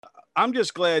I'm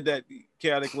just glad that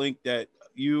Chaotic Link that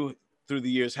you through the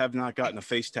years have not gotten a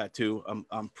face tattoo.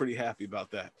 I'm pretty happy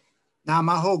about that. Now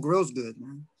my whole grill's good,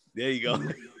 man. There you You go.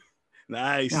 know?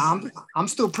 Nice. Yeah, I'm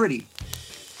still pretty.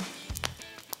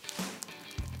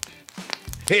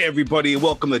 Hey everybody, and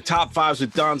welcome to Top Fives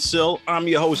with Don Sill. I'm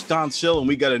your host Don Sill, and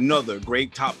we got another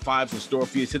great top fives in store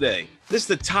for you today. This is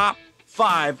the top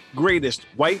 5 greatest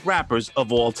white rappers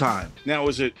of all time. Now,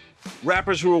 is it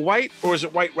rappers who are white, or is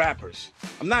it white rappers?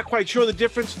 I'm not quite sure the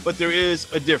difference, but there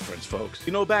is a difference, folks.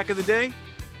 You know, back in the day,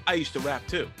 I used to rap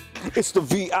too. It's the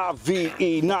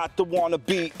V-I-V-E, not the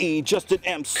wannabe, just an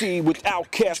MC with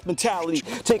outcast mentality.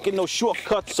 Taking no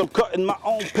shortcuts, I'm cutting my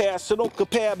own path, so don't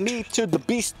compare me to the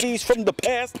beasties from the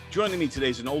past. Joining me today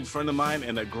is an old friend of mine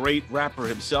and a great rapper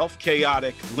himself,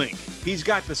 Chaotic Link. He's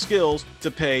got the skills to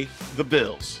pay the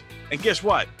bills. And guess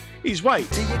what? He's white.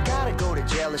 Do you gotta go to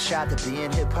jail or shot to be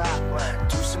in hip-hop?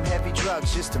 Do some heavy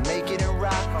drugs just to make it in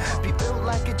rock? Be built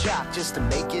like a jock just to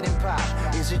make it in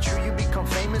pop? Is it true you become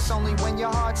famous only when your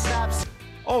heart stops?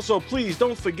 Also, please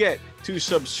don't forget to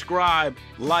subscribe,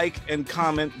 like, and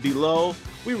comment below.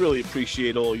 We really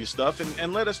appreciate all your stuff,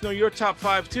 and let us know your top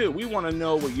 5 too. We want to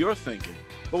know what you're thinking.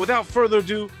 But without further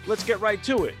ado, let's get right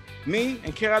to it. Me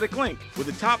and Chaotic Link with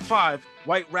the top 5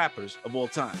 white rappers of all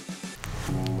time.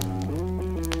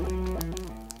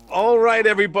 All right,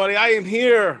 everybody, I am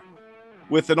here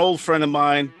with an old friend of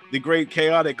mine, the great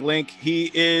Chaotic Link.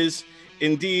 He is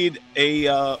indeed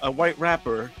a white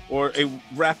rapper, or a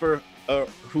rapper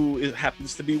who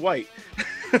happens to be white.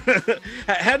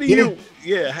 How do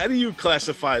you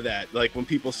classify that? Like when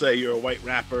people say you're a white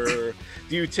rapper,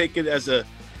 do you take it as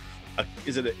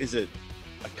is it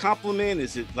a compliment?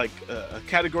 Is it like a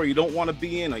category you don't want to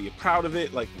be in? Are you proud of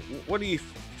it? Like, what do you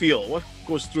feel? What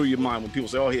goes through your mind when people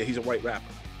say, "Oh, yeah, he's a white rapper"?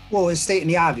 Well, it's stating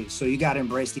the obvious, so you got to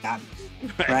embrace the obvious,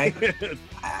 right?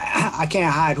 I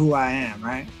can't hide who I am,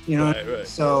 right? You know, right.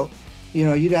 So, you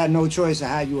know, you got no choice of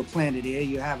how you were planted here.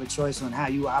 You have a choice on how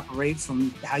you operate,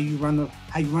 from how you run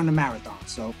the marathon.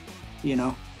 So, you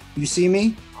know, you see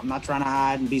me, I'm not trying to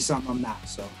hide and be something I'm not.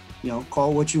 So, you know,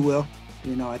 call what you will.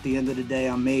 You know, at the end of the day,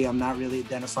 I'm me. I'm not really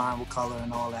identifying with color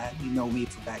and all that. You know me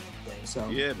from back in the day. So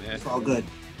yeah, man, it's all good.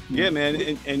 Yeah,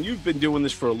 man, and you've been doing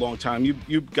this for a long time.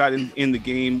 You got in the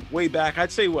game way back. I'd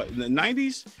say what, in the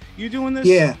 90s? You doing this?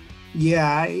 Yeah.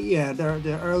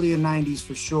 The earlier 90s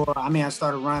for sure. I mean, I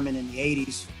started rhyming in the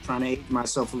 80s, trying to age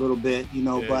myself a little bit, you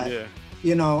know.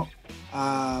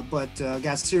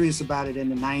 Got serious about it in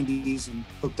the 90s and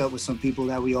hooked up with some people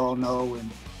that we all know, and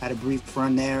had a brief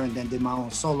run there, and then did my own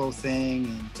solo thing,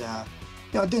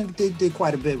 and did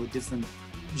quite a bit with different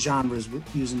genres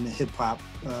using the hip hop,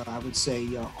 I would say,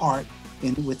 art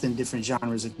within different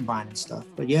genres and combining stuff.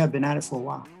 But yeah, I've been at it for a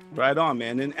while. Right on,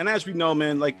 man. And as we know,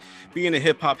 man, like being a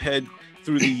hip hop head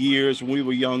through the years when we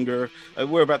were younger,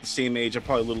 we're about the same age. I'm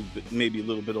probably maybe a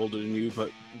little bit older than you,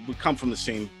 but we come from the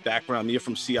same background. You're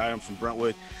from CI, I'm from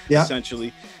Brentwood,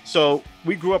 essentially. So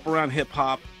we grew up around hip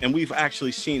hop, and we've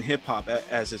actually seen hip hop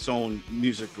as its own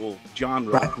musical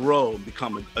genre grow and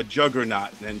become a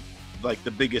juggernaut, and like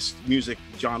the biggest music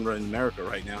genre in America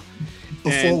right now.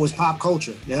 Before it was pop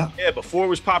culture, yeah, before it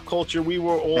was pop culture, we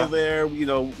were all there. You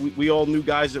know, we all knew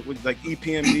guys that would like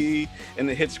EPMD and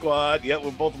the Hit Squad. Yeah, we're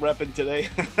both repping today.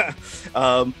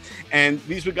 And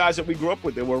these were guys that we grew up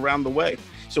with. They were around the way,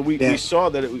 so we saw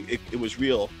that it was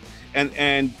real,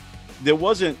 and there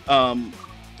wasn't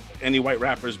any white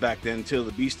rappers back then until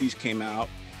the Beasties came out,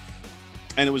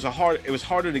 and it was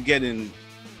harder to get in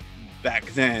back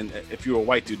then if you were a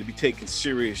white dude to be taken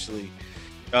seriously.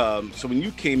 So when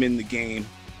you came in the game,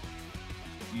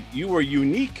 you were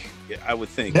unique, I would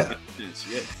think.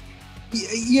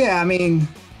 Yeah, I mean,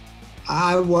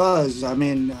 I was. I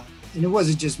mean, and it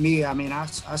wasn't just me. I mean, I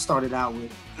started out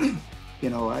with, you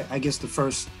know, I guess the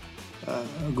first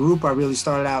group I really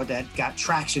started out that got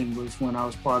traction was when I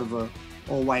was part of a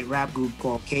all-white rap group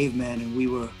called Caveman, and we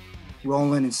were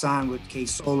rolling and signed with K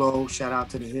Solo. Shout out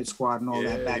to the Hit Squad and all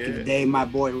that back in the day. My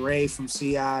boy Ray from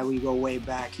CI, we go way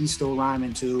back. He's still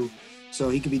rhyming too, so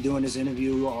he could be doing this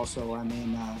interview also. I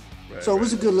mean, it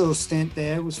was a good little stint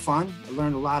there. It was fun. I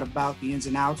learned a lot about the ins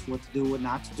and outs, what to do, what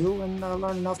not to do, and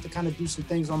learned enough to kind of do some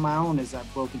things on my own as I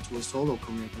broke into a solo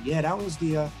career. But yeah, that was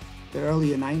the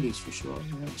earlier 90s for sure.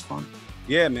 Yeah, it was fun.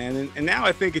 Yeah, man, and now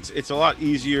I think it's a lot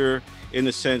easier in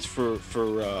the sense for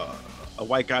a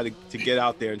white guy to get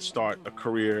out there and start a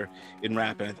career in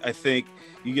rap. And I think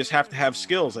you just have to have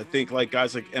skills. I think like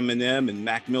guys like Eminem and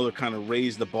Mac Miller kind of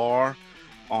raised the bar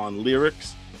on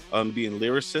lyrics, being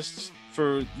lyricists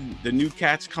for the new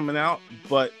cats coming out.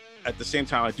 But at the same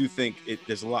time, I do think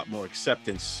there's a lot more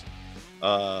acceptance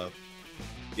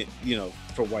you know,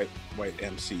 for white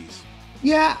MCs?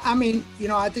 Yeah, I mean, you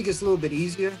know, I think it's a little bit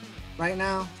easier right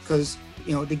now because,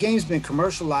 you know, the game's been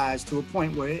commercialized to a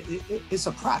point where it's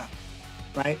a product,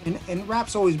 right? And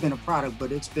rap's always been a product,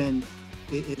 but it's been,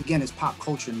 again, it's pop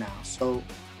culture now. So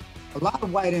a lot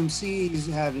of white MCs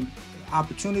have an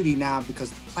opportunity now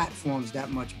because the platform's that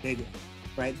much bigger,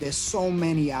 right? There's so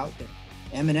many out there.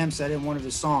 Eminem said in one of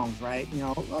his songs, right? You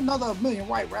know, another million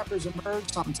white rappers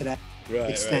emerged, something to that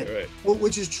extent, right. Well,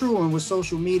 which is true. And with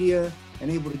social media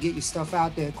and able to get your stuff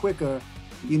out there quicker,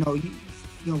 you know,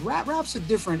 rap's a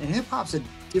different, and hip hop's a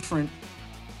different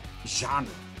genre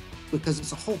because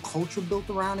it's a whole culture built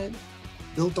around it,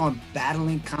 built on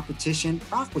battling competition.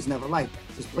 Rock was never like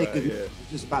that. Just play good music.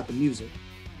 It's just about the music,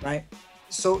 right?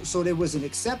 So there was an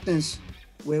acceptance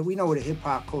where we know where the hip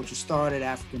hop culture started,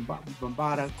 African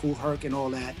Bambaataa, Kool Herc, and all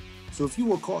that. So if you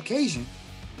were Caucasian,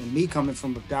 and me coming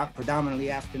from a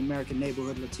predominantly African American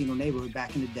neighborhood, Latino neighborhood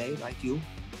back in the day, like you,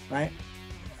 right?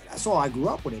 That's all I grew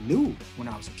up with and knew when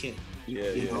I was a kid.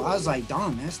 You know, I was like,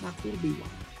 darn, man, it's not cool to be white.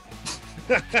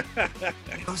 You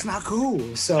know, it's not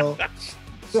cool. So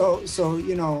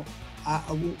you know,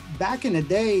 back in the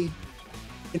day,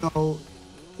 you know,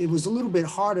 it was a little bit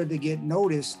harder to get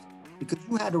noticed because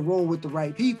you had to roll with the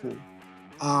right people.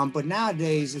 But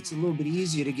nowadays, it's a little bit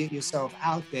easier to get yourself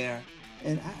out there.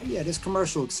 And yeah, there's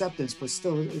commercial acceptance, but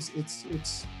still, it's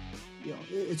you know,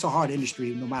 it's a hard industry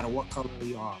no matter what color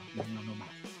you are. You know, no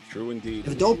matter. True indeed.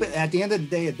 At the end of the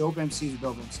day, a dope MC is a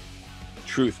dope MC.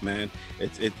 Truth, man.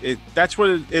 That's what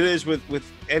it is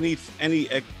with any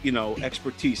you know,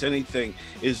 expertise. Anything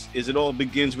is it all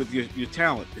begins with your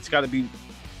talent. It's got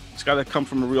to come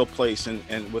from a real place,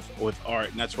 and with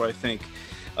art, and that's what I think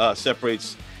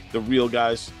separates the real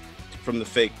guys from the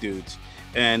fake dudes.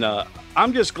 And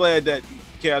I'm just glad that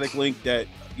Chaotic Link, that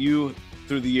you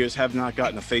through the years have not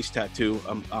gotten a face tattoo.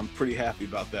 I'm pretty happy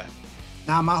about that.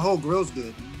 Nah, my whole grill's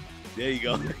good. There you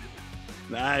go.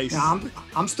 Nice. Nah,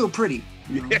 I'm still pretty.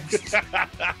 You know?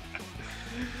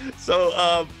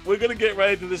 So we're gonna get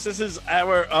right into this. This is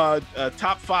our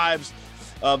top fives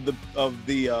of the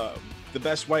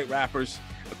best white rappers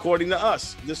according to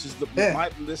us. This is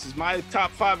my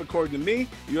top five according to me.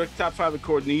 Your top five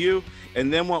according to you. And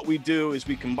then what we do is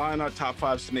we combine our top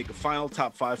fives to make a final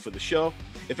top five for the show.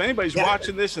 If anybody's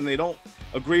watching this and they don't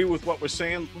agree with what we're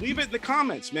saying, leave it in the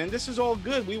comments, man. This is all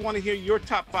good. We want to hear your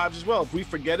top fives as well. If we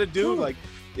forget a dude, like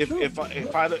if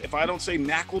I don't say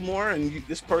Macklemore and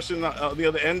this person on the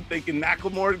other end thinking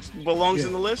Macklemore belongs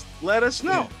in the list, let us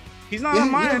know. He's not on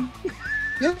mine.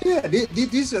 Yeah.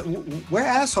 These are, we're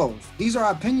assholes. These are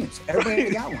our opinions. Everybody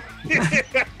ain't got one.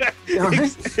 You know what I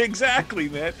mean? Exactly,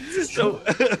 man. So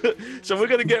we're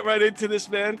gonna get right into this,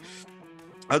 man.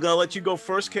 I'm gonna let you go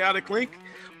first, Chaotic Link.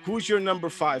 Who's your number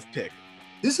 5 pick?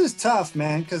 This is tough,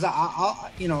 man, because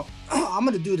I you know, I'm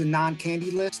gonna do the non-candy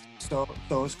list. So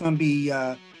it's gonna be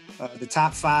the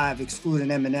top 5 excluding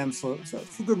Eminem for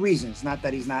good reasons. Not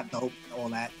that he's not dope, all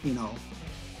that, you know,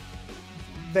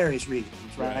 various reasons,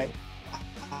 right?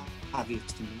 Obvious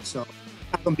to me. So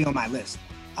not gonna be on my list.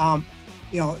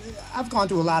 You know, I've gone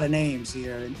through a lot of names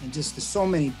here, and just there's so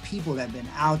many people that have been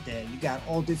out there. You got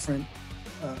all different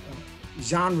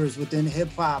genres within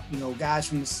hip hop. You know, guys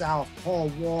from the South, Paul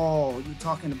Wall. You're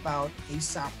talking about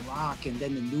A$AP Rock, and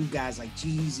then the new guys like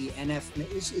Jeezy, NF.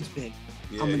 It's big.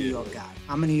 I'm a New York guy.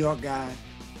 I'm a New York guy,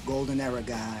 golden era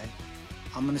guy.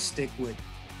 I'm gonna stick with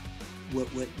what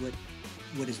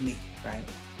is me, right?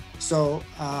 So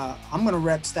I'm gonna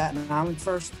rep Staten Island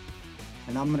first,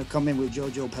 and I'm gonna come in with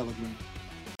JoJo Pellegrini.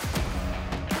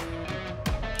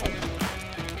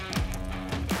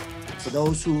 For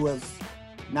those who have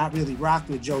not really rocked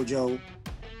with JoJo,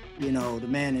 you know, the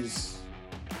man he's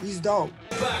dope.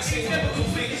 But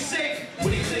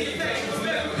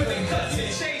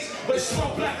it's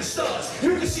small black and stars.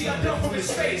 You can see I'm done from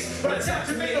his face. But a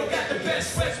tomato got the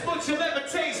best fresh books you'll ever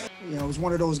taste. You know, it was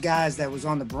one of those guys that was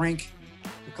on the brink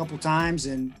a couple times,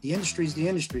 and the industry's the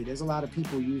industry. There's a lot of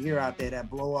people you hear out there that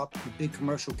blow up with big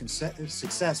commercial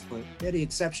success, but they're the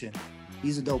exception.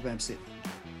 He's a dope MC.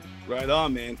 Right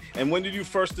on, man. And when did you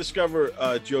first discover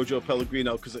JoJo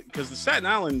Pellegrino? Because the Staten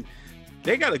Island,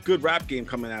 they got a good rap game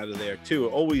coming out of there too.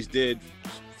 It always did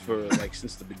for like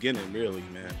since the beginning, really,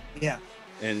 man. Yeah.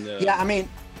 And yeah, I mean,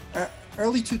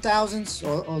 early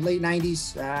 2000s or late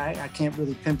 90s. I can't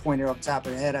really pinpoint it off the top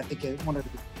of the head. I think one of the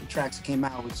tracks that came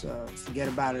out was Forget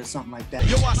About It or something like that.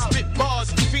 Yo, I spit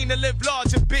bars, fiend to live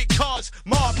large in big cars,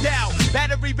 mobbed out,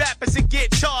 battery rappers and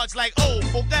get charged like, oh,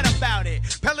 forget about it.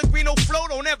 Pellegrino flow,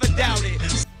 don't ever doubt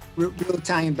it. Real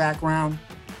Italian background.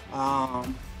 You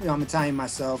know, I'm Italian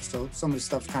myself, so some of the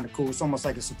stuff's kind of cool. It's almost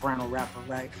like a soprano rapper,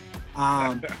 right?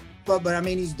 but I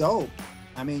mean, he's dope.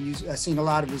 I mean, I've seen a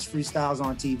lot of his freestyles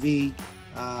on TV.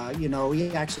 You know, he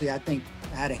actually, I think,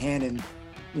 had a hand in,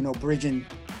 you know, bridging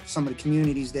some of the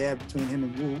communities there between him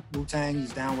and Wu-Tang.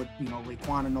 He's down with, you know,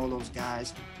 Raekwon and all those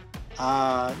guys.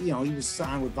 You know, he was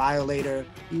signed with Violator.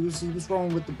 He was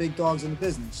rolling with the big dogs in the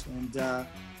business, and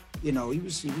you know, he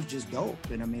was just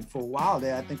dope. And I mean, for a while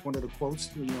there, I think one of the quotes,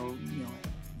 you know,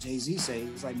 Jay-Z say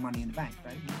it was like Money in the Bank,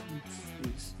 right?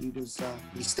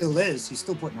 He still is. He's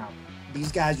still putting out.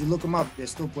 These guys, you look them up, they're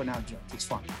still putting out jokes. It's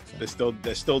fun. So.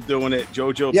 They're still doing it.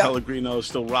 Jojo Pellegrino is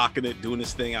still rocking it, doing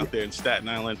his thing out there in Staten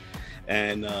Island.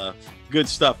 And good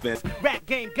stuff, man. Rap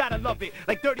game, gotta love it.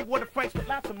 Like dirty water franks with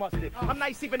lots of mustard. I'm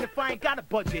nice even if I ain't got a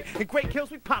budget. In Great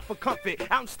Kills, we pop for comfort.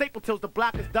 Out in Stapletown, the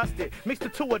block is dusted. Mix the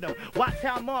two of them. Watch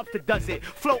how Mobster does it.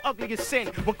 Flow ugly as sin.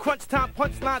 When crunch time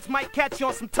punchlines might catch you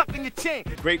on some tuck in your chin.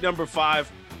 Great number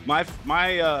 5. My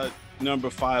number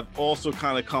 5 also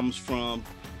kind of comes from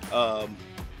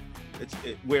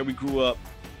where we grew up,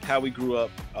 how we grew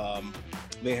up.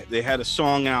 They had a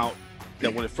song out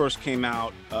that when it first came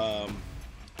out,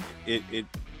 it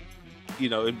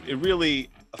really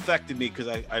affected me because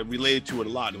I related to it a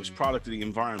lot. It was product of the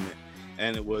environment,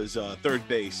 and it was Third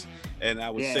Base. And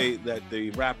I would say that the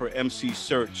rapper MC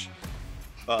Search,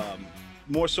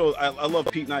 more so, I love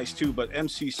Pete Nice too, but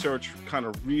MC Search kind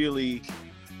of really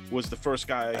was the first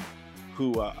guy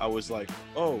who I was like,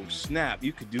 oh snap,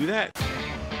 you could do that?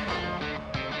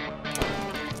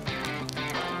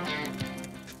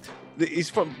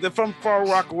 They're from Far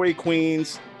Rockaway,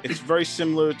 Queens. It's very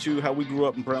similar to how we grew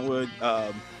up in Brentwood.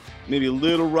 Maybe a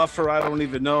little rougher, I don't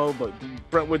even know, but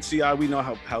Brentwood, CI, we know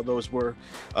how those were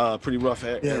pretty rough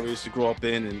areas to grow up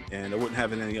in, and I wouldn't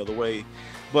have it any other way.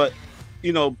 But,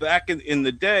 you know, back in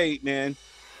the day, man,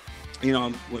 you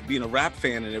know, being a rap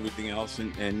fan and everything else,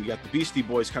 and you got the Beastie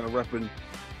Boys kind of repping,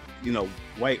 you know,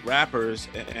 white rappers,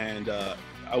 and I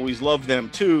always loved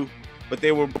them too, but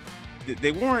they weren't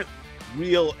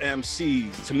real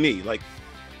MCs to me. Like,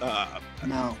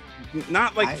 no,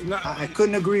 not like I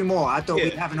couldn't agree more. I thought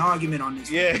we'd have an argument on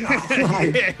this. Yeah,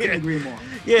 I couldn't agree more.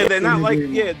 Yeah, they're not like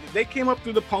they came up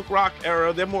through the punk rock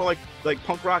era. They're more like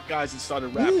punk rock guys that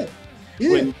started rapping.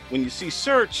 When you see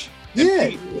Search,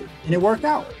 and it worked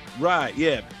out. Right,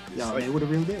 yeah. No, they were the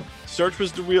real deal. Search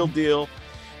was the real deal.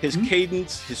 His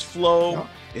cadence, his flow,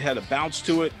 it had a bounce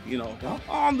to it, you know.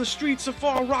 On the streets of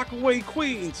Far Rockaway,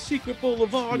 Queens, Secret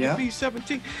Boulevard,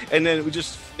 B17. And then it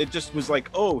just was like,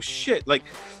 oh shit. Like,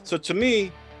 so to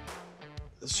me,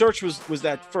 Search was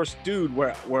that first dude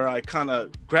where I kind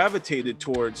of gravitated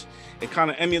towards and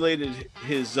kind of emulated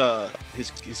his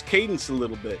cadence a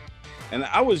little bit. And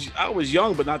I was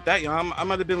young, but not that young. I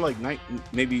might have been like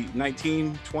maybe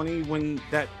 19, 20 when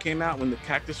that came out, when the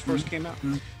Cactus first came out.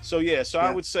 So I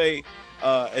would say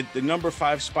at the number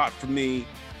 5 spot for me,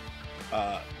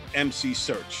 MC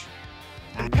Search.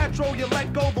 Petrol, you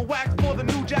let go the wax for the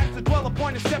new jacks to dwell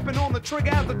upon and stepping on the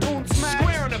trigger as the tune smash.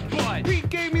 Square in the butt. Beat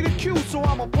gave me the cue, so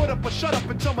I'ma put up a shut up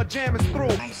until my jam is through.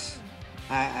 Nice.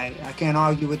 I can't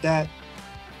argue with that.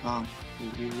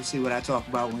 We'll see what I talk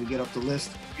about when we get up the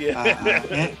list.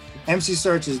 MC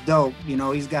Search is dope. You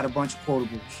know, he's got a bunch of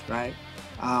quotables, right?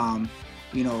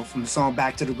 You know, from the song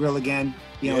Back to the Grill Again,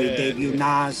 you know, he debuted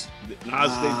Nas.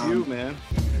 Nas debut, man.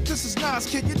 This is Nas,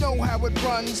 kid, you know how it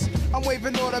runs. I'm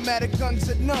waving automatic guns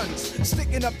at nuns.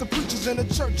 Sticking up the preachers in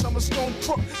the church. I'm a stone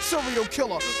crook, serial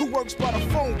killer who works by the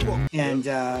phone book. And,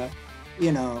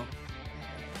 you know,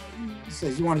 he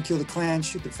says, you want to kill the Klan,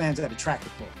 shoot the fans at a tractor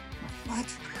pull. What?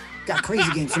 Got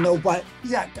crazy game, so nobody.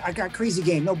 Yeah, I got crazy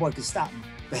game. Nobody can stop me.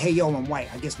 But hey, yo, I'm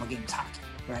white. I guess my game's hot,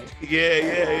 right?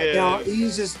 Yeah. You know,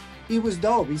 he was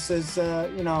dope. He says,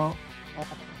 you know,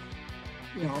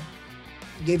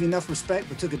 gave you enough respect,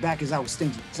 but took it back as I was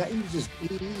stingy. So he was just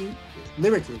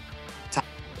lyrically top.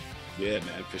 Yeah,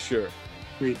 man, for sure.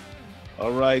 Agreed.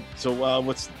 All right. So,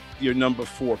 what's your number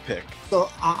 4 pick?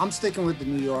 So I'm sticking with the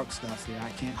New York stuff here.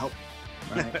 I can't help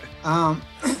it. Right.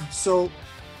 So.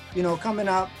 You know, coming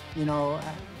up, you know,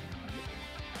 I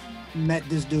met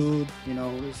this dude, you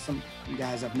know, there's some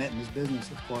guys I've met in this business,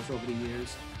 of course, over the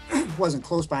years. Wasn't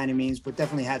close by any means, but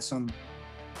definitely had some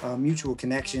mutual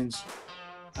connections.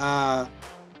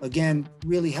 Again,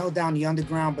 really held down the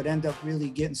underground, but ended up really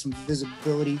getting some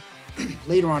visibility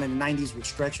later on in the 90s with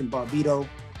Stretch and Barbito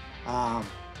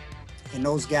and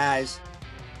those guys.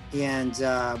 And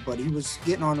but he was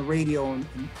getting on the radio and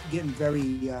getting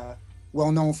very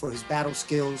well known for his battle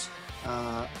skills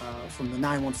from the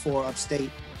 914 upstate.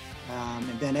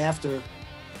 And then after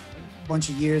a bunch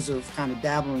of years of kind of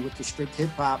dabbling with the strict hip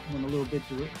hop, went a little bit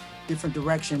different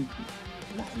direction,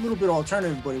 a little bit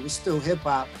alternative, but it was still hip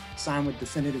hop, signed with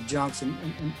Definitive Junks and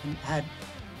had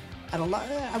had a lot,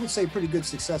 I would say, pretty good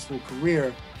successful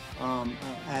career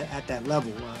at that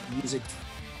level. Music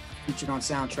featured on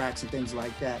soundtracks and things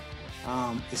like that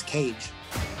is Cage.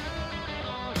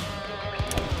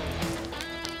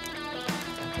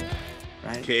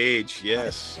 Right? Cage,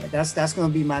 yes. That's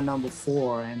going to be my number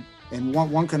 4, and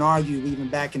one can argue even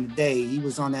back in the day he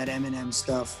was on that Eminem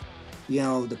stuff, you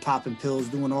know, the popping pills,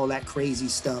 doing all that crazy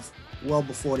stuff well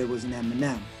before there was an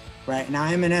Eminem, right? Now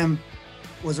Eminem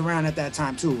was around at that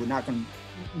time too. We're not going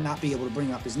to not be able to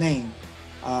bring up his name,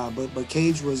 but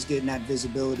Cage was getting that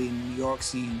visibility in the New York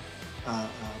scene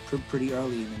pretty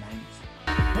early in the 90s.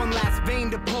 One last vein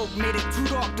to poke, made it too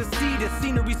dark to see. The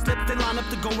scenery slipped and line up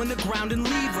to go in the ground and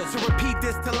leave us. So repeat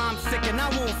this till I'm sick and I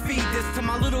won't feed this to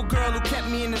my little girl who kept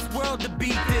me in this world to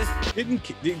beat this.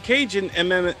 Did Cage and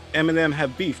Eminem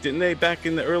have beef, didn't they, back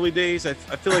in the early days? I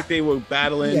feel like they were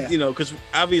battling, you know, because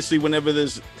obviously when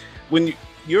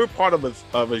you're part of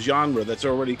a genre that's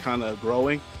already kind of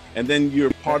growing, and then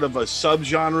you're part of a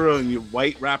subgenre and you're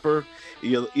white rapper,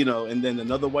 you know, and then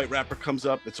another white rapper comes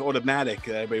up, it's automatic.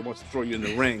 Everybody wants to throw you in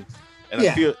the ring. And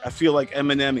I feel like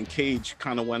Eminem and Cage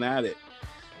kind of went at it.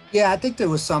 Yeah, I think there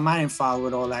was some. I didn't follow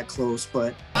it all that close,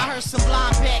 but I heard some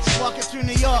blind bitch walking through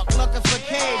New York looking for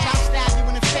Cage. I'll stab you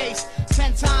in the face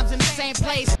 10 times in the same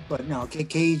place. But no,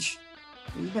 Cage,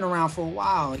 he's been around for a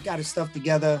while. He got his stuff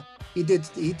together. He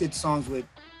did songs with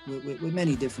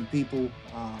many different people.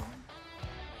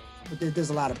 But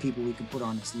there's a lot of people we can put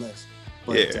on this list.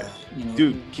 But, you know,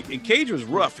 dude, Cage was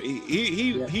rough.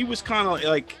 He was kind of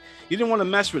like, you didn't want to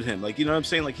mess with him. Like, you know what I'm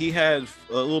saying? Like, he had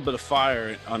a little bit of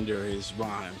fire under his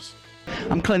rhymes.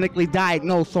 I'm clinically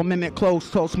diagnosed, so mimic close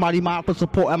toast. Mighty Mouth for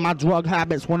supporting my drug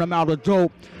habits when I'm out of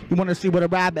dope. You want to see where the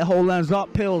rabbit hole ends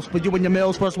up? Pills for you and your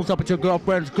meals. First, what's up with your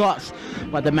girlfriend's guts?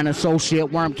 Weatherman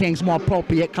associate, Worm King's more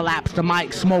appropriate. Collapsed the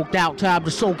mic, smoked out, time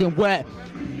to soaking wet.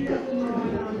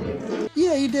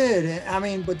 Yeah, he did. I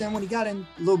mean, but then when he got in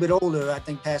a little bit older, I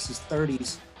think past his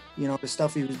 30s, you know, the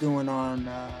stuff he was doing on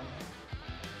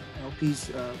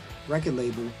LP's record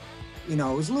label, you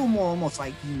know, it was a little more almost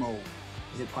like emo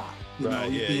hip hop. You know,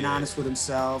 he's being honest with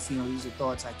himself. You know, these are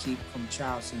thoughts I keep from a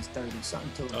child since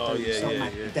 30-something till 30, something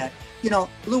like that. You know,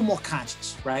 a little more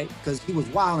conscious, right? Because he was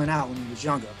wilding out when he was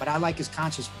younger. But I like his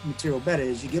conscious material better.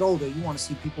 As you get older, you want to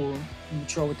see people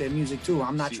mature with their music too.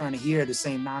 I'm not trying to hear the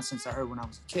same nonsense I heard when I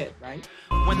was a kid, right?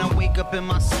 When I wake up in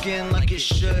my skin like it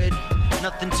should,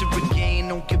 nothing to regain.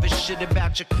 Don't give a shit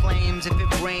about your claims. If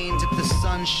it rains, if the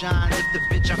sun shines, if the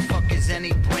bitch I fuck is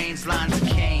any brains, lines of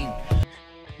Cain.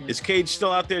 Is Cage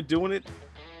still out there doing it?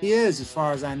 He is, as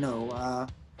far as I know.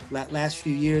 Last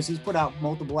few years, he's put out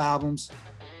multiple albums.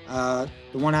 The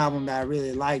one album that I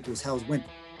really liked was Hell's Winter,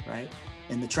 right?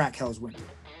 And the track Hell's Winter.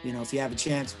 You know, if you have a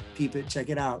chance, peep it, check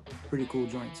it out. Pretty cool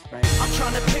joints, right? I'm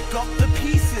trying to pick up the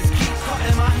pieces, keep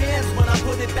cutting my hands when I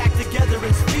put it back together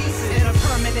in pieces. In a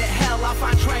permanent hell, I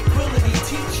find tranquility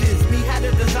teaches me how to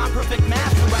design perfect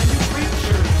math around new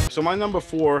creatures. So my number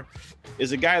 4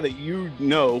 is a guy that you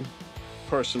know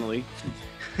personally,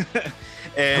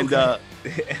 and I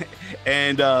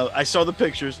saw the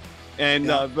pictures, and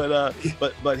but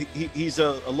he's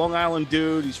a Long Island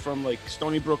dude. He's from like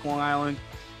Stony Brook, Long Island.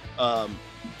 I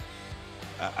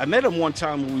met him one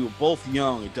time when we were both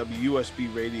young at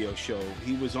WUSB radio show.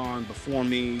 He was on before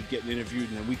me, getting interviewed,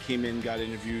 and then we came in, got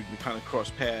interviewed. We kind of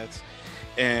crossed paths,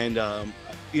 and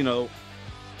you know,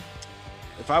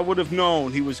 if I would have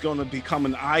known he was going to become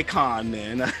an icon,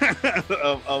 man,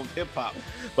 of hip hop.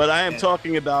 But I am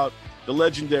talking about the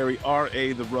legendary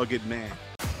R.A. the Rugged Man.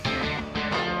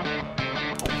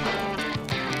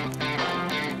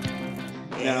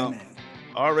 Now,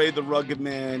 R.A. the Rugged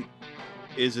Man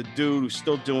is a dude who's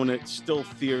still doing it, still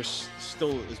fierce,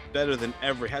 still is better than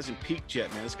ever. He hasn't peaked yet,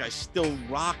 man. This guy's still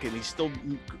rocking. He's still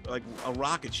like a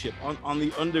rocket ship on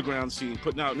the underground scene,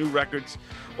 putting out new records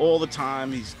all the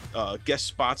time. He's guest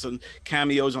spots and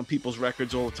cameos on people's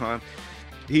records all the time.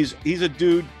 He's a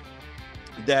dude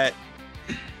that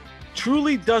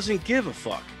truly doesn't give a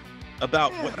fuck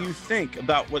about what you think,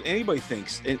 about what anybody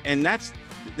thinks, and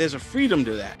there's a freedom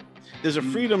to that. There's a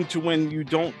freedom to when you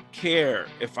don't care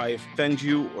if I offend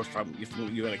you or if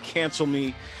you're gonna cancel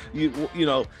me. You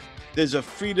know, there's a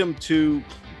freedom to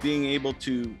being able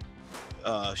to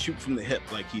shoot from the hip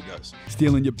like he does.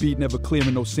 Stealing your beat, never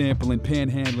clearing, no sampling,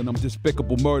 panhandling. I'm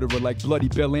despicable murderer like Bloody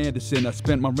Bill Anderson. I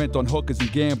spent my rent on hookers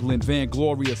and gambling.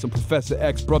 Vanglorious, I'm Professor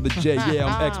X, Brother J. Yeah,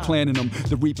 I'm X-planning them.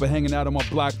 The Reaper hanging out on my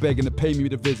block begging to pay me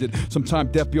to visit.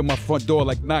 Sometime death be on my front door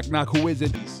like knock knock, who is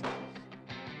it? He's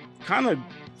kind of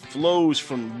flows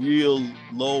from real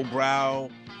lowbrow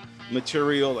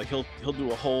material. Like he'll do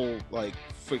a whole like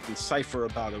freaking cipher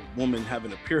about a woman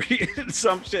having a period and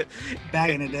some shit.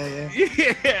 Back in the day,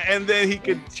 yeah. And then he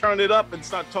could turn it up and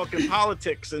start talking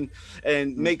politics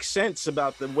and make sense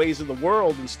about the ways of the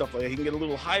world and stuff like that. He can get a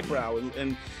little highbrow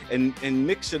and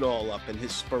mix it all up, and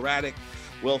his sporadic,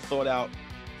 well thought out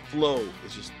flow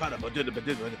is just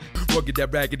rugged, that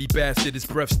raggedy bastard. His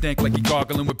breath stank like he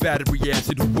gargling with battery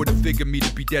acid. Who would have figured me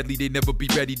to be deadly? They never be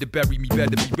ready to bury me.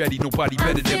 Better be ready. Nobody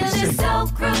better than me. So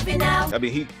groovy now. I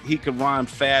mean, he can rhyme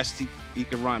fast. He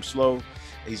can rhyme slow.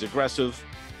 He's aggressive,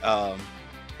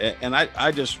 and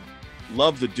I just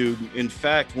love the dude. In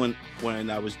fact, when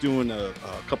I was doing a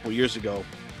couple years ago,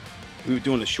 we were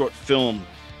doing a short film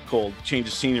called Change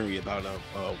of Scenery about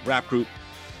a rap group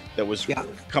that was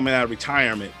coming out of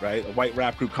retirement, right? A white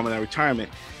rap group coming out of retirement.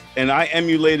 And I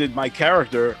emulated my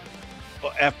character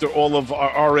after all of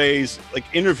our RA's like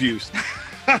interviews.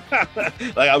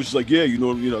 Like I was just like, yeah, you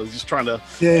know, just trying to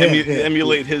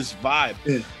emulate his vibe.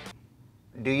 Yeah.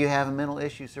 Do you have a mental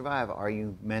issue, Survive? Are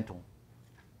you mental?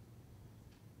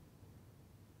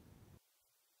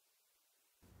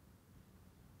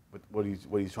 What are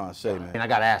you trying to say, man? And I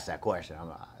got to ask that question.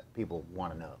 People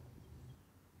want to know.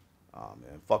 Oh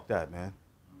man, fuck that, man.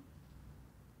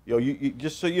 Yo, you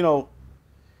just so you know,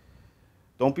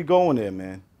 don't be going there,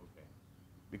 man. Okay.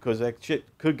 Because that shit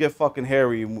could get fucking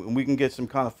hairy, and we can get some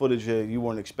kind of footage that you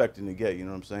weren't expecting to get. You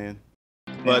know what I'm saying?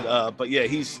 Yeah. But yeah,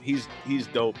 he's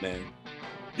dope, man.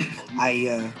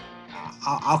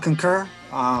 I'll concur.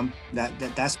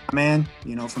 That's my man.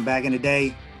 You know, from back in the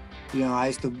day. You know, I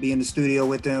used to be in the studio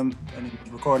with him and he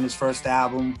was recording his first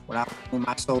album without doing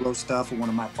my solo stuff with one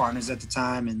of my partners at the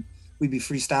time, and we'd be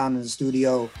freestyling in the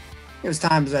studio. There was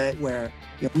times where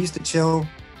you know, we used to chill,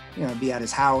 you know, be at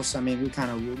his house. I mean, we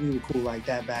were cool like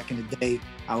that back in the day.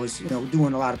 I was, you know,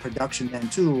 doing a lot of production then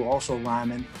too, also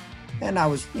rhyming. And I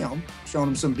was, you know, showing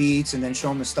him some beats and then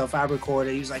showing him the stuff I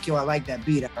recorded. He was like, yo, I like that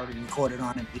beat. I already recorded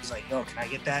on it. He's like, yo, can I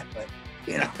get that? But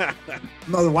you know,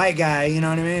 another white guy, you know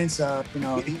what I mean? So, you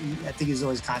know, I think he's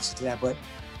always conscious of that. But,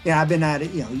 yeah, I've been at it,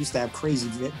 you know, he used to have crazy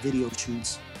video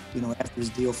shoots, you know, after his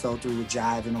deal fell through with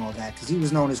Jive and all that, because he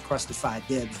was known as Crustified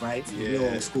Dibs, right? For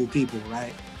real old school people,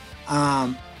 right?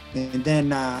 And then,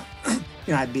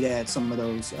 you know, I'd be there at some of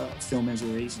those filmings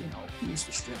where he's, you know, he used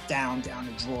to strip down to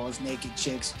drawers, naked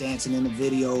chicks dancing in the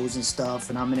videos and stuff.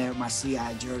 And I'm in there with my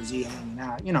CI jersey hanging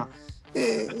out, you know.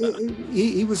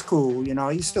 He was cool, you know,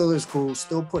 he still is cool,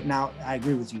 still putting out, I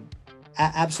agree with you,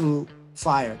 absolute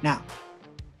fire. Now,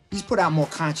 he's put out more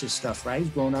conscious stuff, right? He's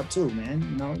grown up too, man,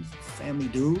 you know, he's a family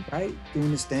dude, right?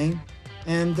 Doing his thing.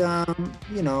 And,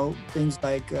 you know, things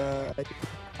like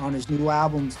on his new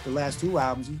albums, the last two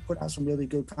albums, he put out some really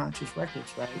good conscious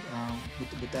records, right?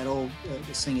 With that old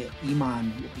the singer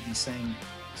Iman, he sang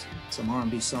some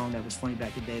R&B song that was funny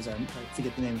back in the days. I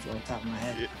forget the name off the top of my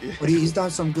head. But he's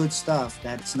done some good stuff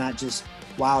that's not just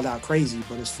wild out crazy,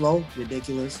 but his flow,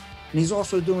 ridiculous. And he's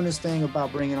also doing this thing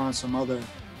about bringing on some other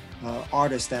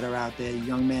artists that are out there. A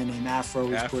young man named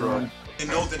Afro is put on. And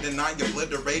know that the night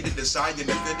obliterated, the sign and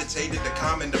meditated, the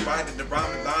common divided, the rhyme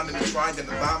and line and the trying and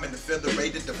the rhyme and the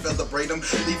federated, to celebrate them,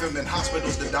 leave him in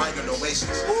hospitals to die in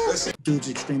oasis. Listen. Dude's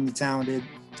extremely talented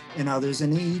and others,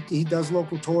 and he does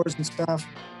local tours and stuff.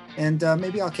 And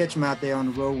maybe I'll catch him out there on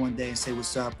the road one day and say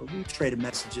what's up. But we've traded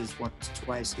messages once,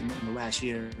 twice in the last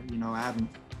year. You know, I haven't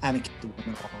kept the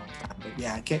woman all the time. But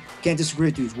yeah, I can't disagree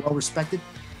with you. He's well respected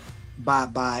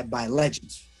by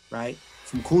legends, right?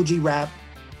 From Cool G Rap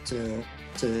to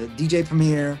DJ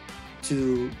Premier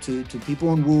to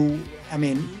people in Wu. I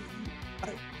mean,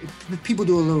 if people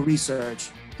do a little research,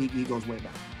 he goes way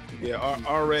back. Yeah,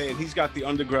 RA, and he's got the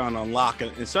underground on lock.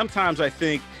 And sometimes I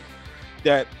think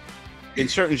that in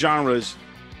certain genres,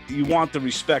 you want the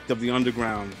respect of the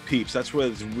underground peeps. That's where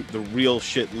the real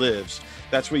shit lives.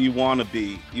 That's where you want to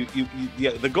be.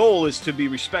 The goal is to be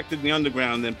respected in the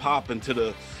underground and then pop into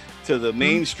the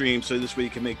mainstream, so this way you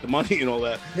can make the money and all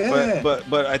that. Yeah.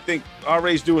 But I think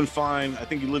RA's doing fine. I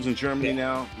think he lives in Germany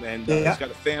now, and he's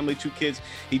got a family, 2 kids.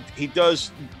 He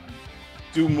does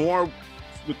do more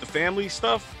with the family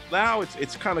stuff now.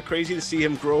 It's kind of crazy to see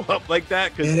him grow up like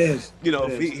that, because you know,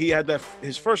 he had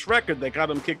his first record that got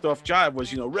him kicked off Jive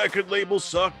was, you know, record labels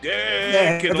suck dick.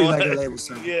 Yeah, every record label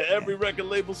sucks. Yeah, every record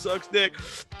label sucks dick.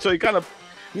 So he kind of,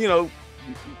 you know,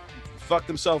 fucked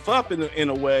himself up in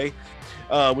a way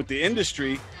with the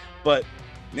industry. But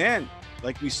man,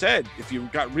 like we said, if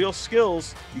you've got real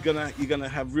skills, you're gonna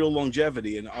have real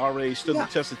longevity. And RA stood the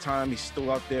test of time. He's still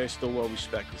out there, still well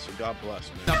respected. So God bless,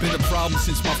 man. I've been a problem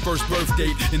since my first birth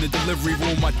date. In the delivery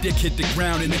room, my dick hit the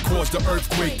ground and it caused an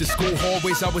earthquake. The school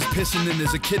hallways I was pissing in.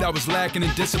 As a kid, I was lacking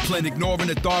in discipline,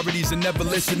 ignoring authorities and never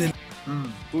listening.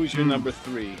 Who's your number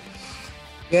 3?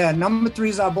 Yeah, number 3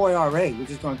 is our boy R.A. We're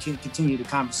just going to continue the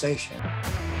conversation.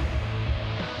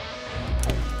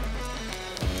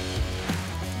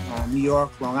 New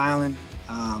York, Long Island.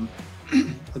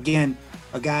 Again,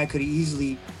 a guy could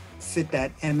easily fit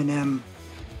that Eminem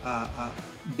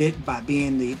bit by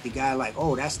being the guy like,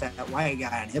 oh, that's that white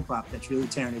guy in hip hop that's really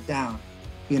tearing it down.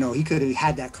 You know, he could have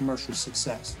had that commercial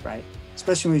success, right?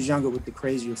 Especially when he was younger with the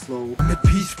crazier flow. I'm at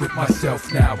peace with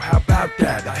myself now, how about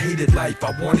that? I hated life,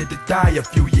 I wanted to die a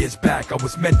few years back. I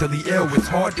was mentally ill, it's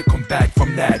hard to come back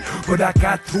from that. But I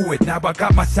got through it, now I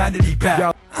got my sanity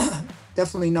back.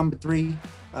 Definitely number 3,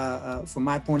 from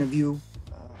my point of view.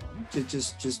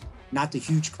 Just not the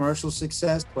huge commercial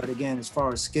success, but again, as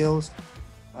far as skills,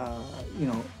 you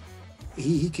know,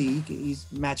 he's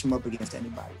match him up against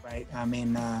anybody, right? I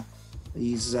mean,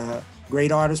 he's a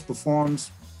great artist,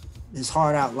 performs his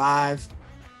heart out live,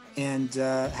 and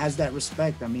has that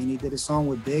respect. I mean, he did a song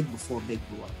with Big before Big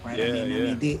blew up, right? Yeah,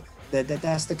 I mean,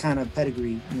 that's the kind of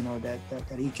pedigree, you know, that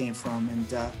he came from,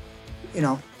 and you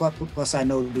know, plus I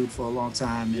know the dude for a long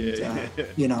time, and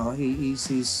you know,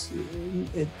 he's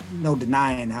no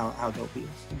denying how dope he is.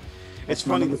 It's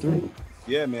funny.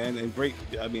 Yeah, man, and great.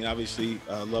 I mean, obviously,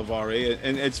 love R.A.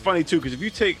 And it's funny too, because if you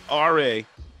take R.A.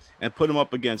 and put him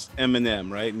up against Eminem,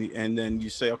 right, and then you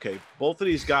say, okay, both of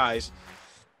these guys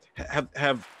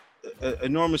have an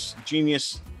enormous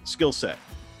genius skill set,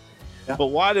 but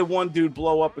why did one dude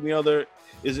blow up and the other?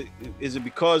 Is it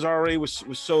because R.A. was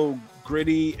so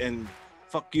gritty and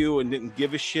fuck you and didn't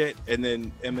give a shit, and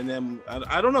then Eminem?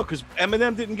 I don't know, because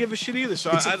Eminem didn't give a shit either. So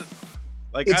I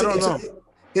don't know.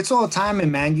 It's all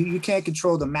timing, man. You can't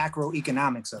control the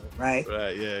macroeconomics of it, right?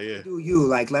 Right, yeah. Do you,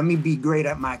 like, let me be great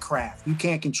at my craft. You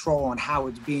can't control on how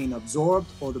it's being absorbed,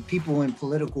 or the people in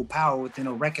political power within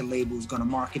a record label is going to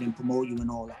market and promote you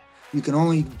and all that. You can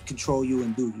only control you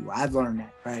and do you. I've learned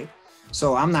that, right?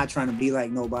 So I'm not trying to be like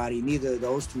nobody, neither of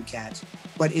those 2 cats,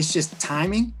 but it's just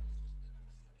timing.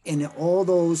 And all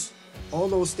those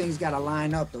things got to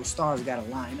line up. Those stars got to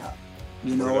line up.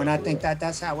 You know, and I think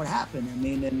that's how it happened. I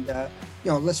mean, and,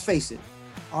 you know, let's face it,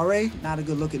 R.A., not a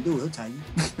good looking dude, he'll tell you.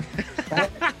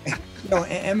 Right? You know,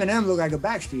 Eminem look like a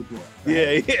Backstreet Boy.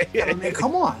 Right? Yeah. I mean,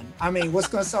 come on. I mean, what's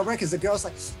going to sell records? The girl's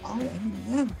like, oh,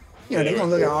 Eminem. You know, they're going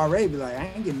to look at R.A. and be like, I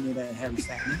ain't giving you that Harry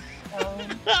Styles.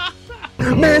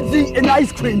 Man's eating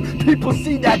ice cream, people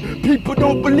see that, people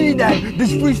don't believe that.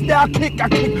 This freestyle kick, I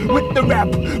kick with the rap,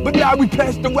 but now we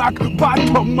pass the rock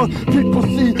bottom. People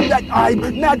see that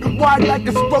I'm not wide like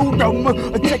a scrotum.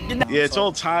 Yeah, it's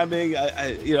all timing.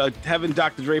 I you know, having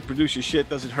Dr. Dre produce your shit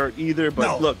doesn't hurt either.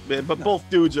 But look, man, both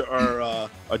dudes are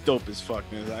dope as fuck,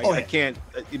 man. I can't.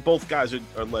 Both guys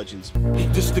are legends.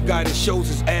 This the guy that shows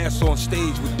his ass on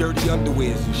stage with dirty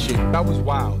underwears and shit. I was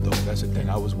wild though. That's the thing.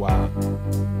 I was wild.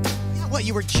 What,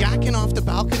 you were jacking off the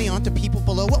balcony onto people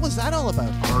below? What was that all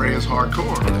about? R.A. is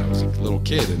hardcore. I was a little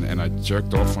kid, and I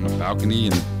jerked off on the balcony,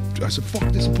 and I said, fuck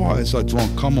this part, and started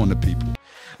throwing cum on the people.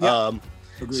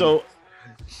 So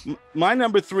my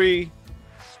number 3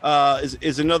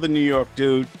 is another New York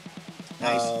dude.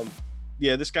 Nice.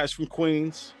 Yeah, this guy's from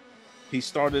Queens. He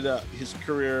started his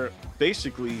career,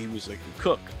 basically, he was like a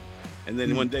cook. And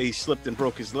then one day he slipped and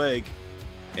broke his leg.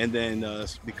 And then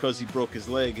because he broke his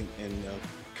leg and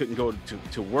couldn't go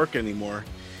to work anymore,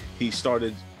 he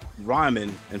started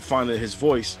rhyming and finding his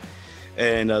voice.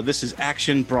 And this is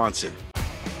Action Bronson.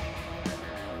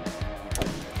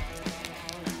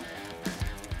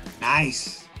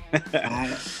 Nice.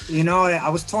 You know, I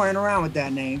was toying around with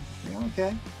that name.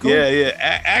 Okay. Cool. Yeah.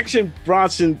 Action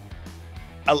Bronson.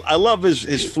 I love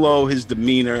his flow, his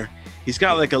demeanor. He's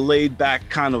got like a laid back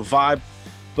kind of vibe,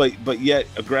 but yet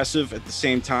aggressive at the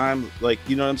same time. Like,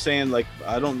 you know what I'm saying? Like,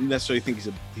 I don't necessarily think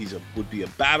he's would be a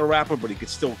battle rapper, but he could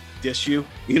still diss you.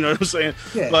 You know what I'm saying?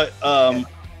 Yeah. But I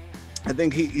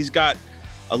think he's got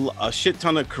a shit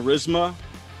ton of charisma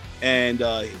and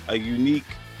a unique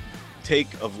take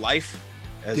of life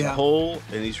as a whole.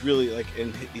 And he's really like,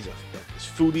 and he's a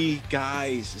foodie guy.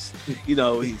 He's just, you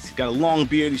know, he's got a long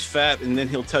beard, he's fat, and then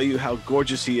he'll tell you how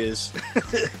gorgeous he is.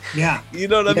 Yeah. You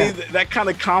know what I mean? That kind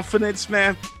of confidence,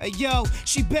 man. Hey, yo,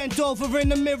 she bent over in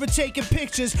the mirror taking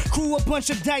pictures. Crew a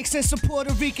bunch of dykes and some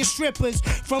Puerto Rican strippers.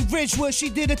 From Ridgewood, she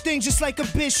did a thing just like a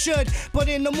bitch should. But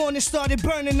in the morning started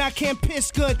burning, I can't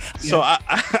piss good. So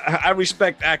I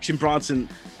respect Action Bronson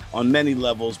on many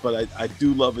levels, but I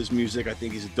do love his music. I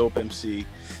think he's a dope MC.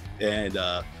 And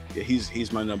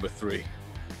he's my number 3.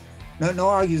 No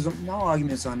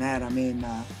arguments on that. I mean,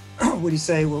 what do you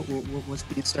say? What's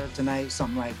being served tonight?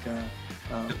 Something like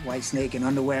white snake and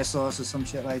underwear sauce or some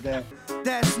shit like that.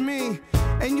 That's me,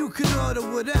 and you can order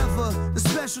whatever. The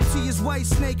specialty is white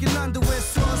snake and underwear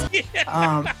sauce.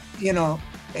 You know,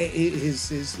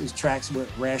 his tracks with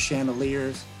Rare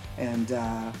Chandeliers, and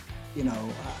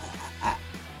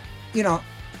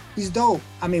he's dope.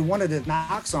 I mean, one of the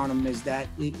knocks on him is that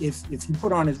if you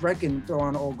put on his record and throw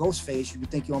on old Ghostface, you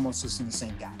would think you almost listen to the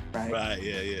same guy, right? Right,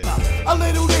 yeah. A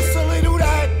little this, a little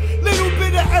that, little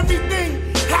bit of everything.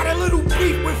 Had a little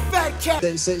beef with Fat Cat.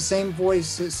 The same voice,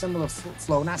 similar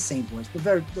flow, not same voice, but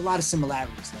a lot of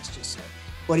similarities, let's just say.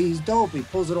 But he's dope. He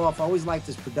pulls it off. I always liked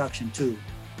his production too.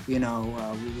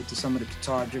 With some of the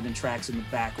guitar-driven tracks in the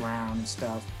background and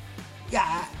stuff.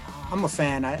 Yeah, I'm a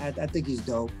fan. I think he's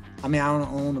dope. I mean, I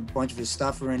don't own a bunch of his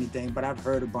stuff or anything, but I've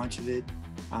heard a bunch of it.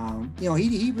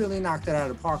 He really knocked it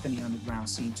out of the park in the underground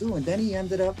scene too. And then he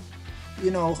ended up,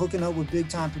 hooking up with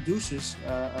big-time producers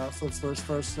for his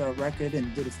first record,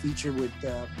 and did a feature with,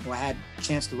 I had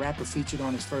Chance the Rapper featured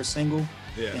on his first single.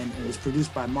 Yeah. And it was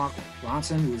produced by Mark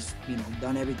Ronson, who's,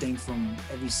 done everything from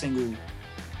every single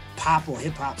pop or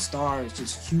hip-hop star is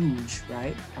just huge,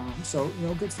 right? So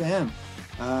good for him.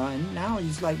 And now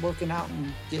he's like working out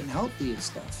and getting healthy and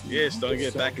stuff. Starting to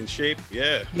get back in shape.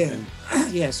 Yeah.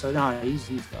 Yeah. So no, he's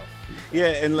dope. Yeah,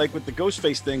 and like with the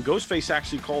Ghostface thing, Ghostface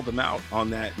actually called him out on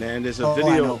that, man. There's a I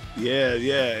video. know.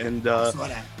 Yeah, and I saw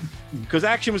that. because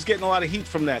Action was getting a lot of heat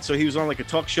from that, so he was on like a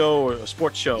talk show or a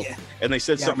sports show, and they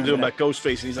said something to him about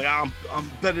Ghostface, and he's like, I'm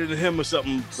better than him or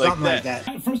something like that.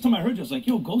 The first time I heard you, I was like,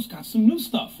 yo, Ghost got some new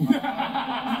stuff. Then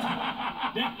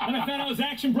I found out it was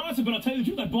Action Bronson, but I'll tell you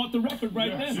the truth, I bought the record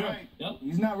right then. Right. Yep.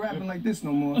 He's not rapping like this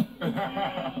no more.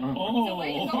 Whoa.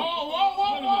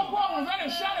 Was that a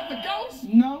shot at the Ghost?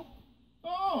 No.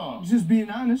 Oh. Just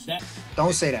being honest.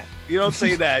 Don't say that. You don't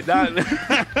say that. Don't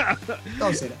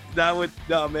say that.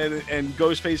 No, man. And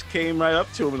Ghostface came right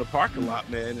up to him in the parking lot,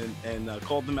 man, and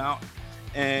called him out.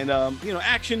 And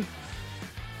Action.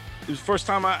 It was the first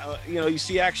time you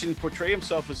see Action portray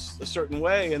himself as a certain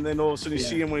way, and then all of a sudden you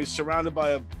see him when he's surrounded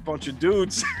by a bunch of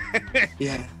dudes.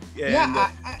 Yeah.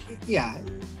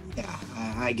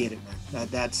 I get it, man.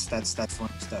 That's fun stuff.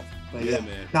 But man.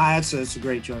 It's a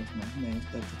great choice, man.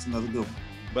 That's another good one.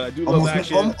 But I do love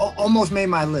Action. Almost made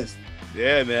my list.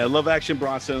 Yeah, man. I love Action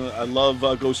Bronson. I love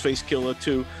Ghostface Killah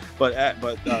too. But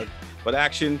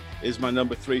Action is my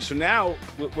number 3. So now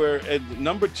we're at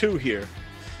number 2 here.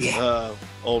 Yeah.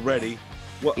 Already.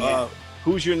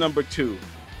 Who's your number 2?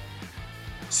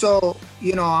 So,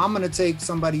 I'm going to take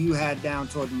somebody you had down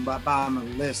toward the bottom of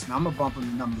the list, and I'm going to bump him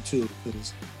to number 2,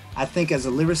 because I think as a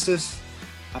lyricist,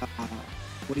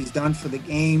 what he's done for the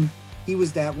game, he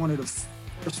was one of the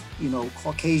first,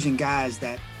 Caucasian guys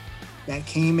that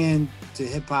came in to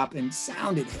hip hop and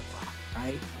sounded hip hop,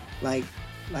 right? Like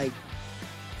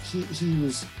he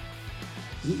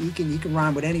can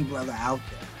rhyme with any brother out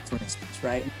there, for instance,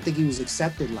 right? I think he was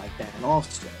accepted like that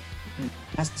also. And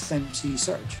that's the MC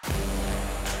Serch.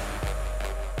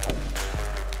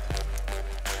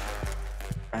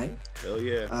 Right? Hell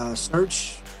yeah.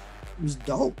 Serch was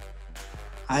dope.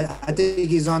 I think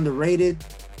he's underrated.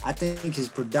 I think his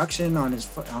production on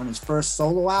his first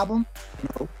solo album,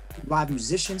 live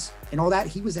musicians and all that,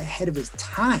 he was ahead of his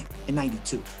time in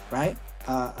 '92, right?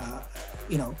 And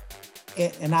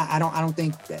I don't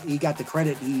think that he got the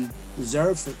credit he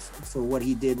deserved for what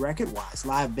he did record-wise,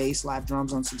 live bass, live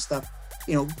drums on some stuff.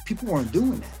 People weren't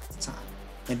doing that at the time.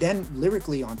 And then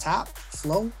lyrically on top,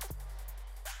 flow,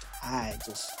 I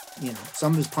just,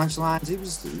 some of his punchlines, he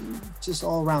was just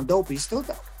all around dope. He's still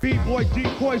dope. B-boy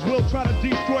decoys will try to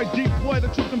deploy the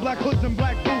truth in black hoods and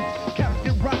black boots. Caps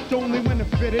get rocked only when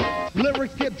they're fitted.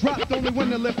 Lyrics get dropped only when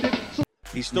they're lifted.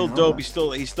 He's still dope.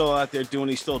 He's still out there doing.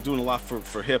 He's still doing a lot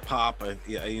for hip hop.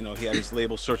 He had his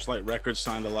label Searchlight Records,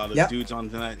 signed a lot of dudes on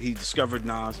that. He discovered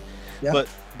Nas, but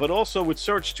also with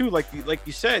Serch too. Like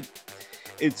you said,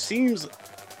 it seems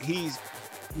he's.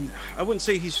 I wouldn't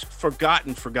say he's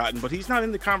forgotten, but he's not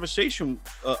in the conversation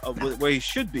where he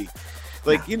should be.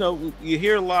 Like you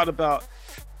hear a lot about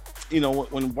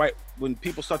when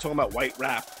people start talking about white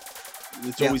rap.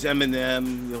 It's always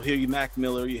Eminem. You'll hear Mac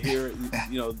Miller. You hear,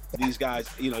 these guys.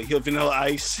 You hear Vanilla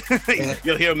Ice.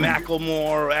 You'll hear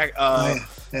Macklemore.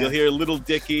 You'll hear Little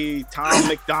Dicky, Tom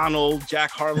McDonald,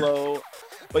 Jack Harlow.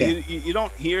 But you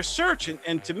don't hear Serch.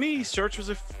 And to me, Serch was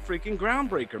a freaking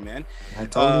groundbreaker, man. I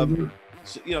totally agree.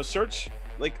 Serch,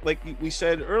 like we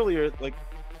said earlier, like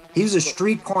he was a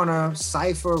street corner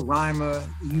cipher rhymer.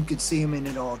 You could see him in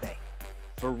it all day.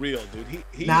 For real, dude.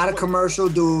 He not a commercial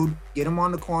dude. Get him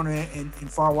on the corner in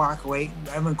Far Rockaway,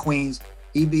 Reverend Queens.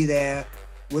 He'd be there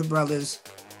with brothers,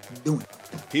 doing.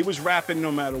 He was rapping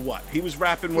no matter what. He was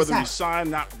rapping whether he's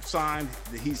signed, not signed.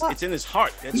 It's in his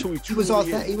heart. That's who he truly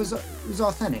is. He was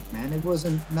authentic, man. It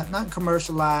wasn't not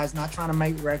commercialized, not trying to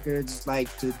make records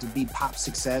like to be pop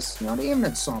success. You know, even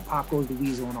that song "Pop Goes the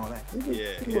Weasel" and all that.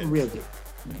 It was real good.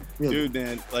 Real Dude, good.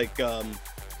 man, like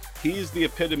he's the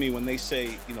epitome when they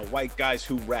say, you know, white guys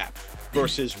who rap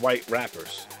versus white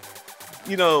rappers.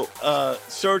 You know,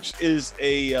 Search is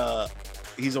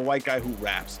he's a white guy who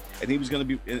raps, and he was going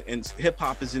to be, and hip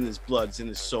hop is in his blood, it's in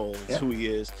his soul, it's who he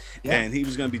is, and he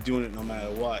was going to be doing it no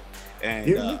matter what.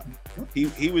 And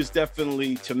he was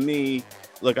definitely, to me,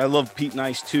 look, I love Pete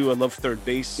Nice too. I love Third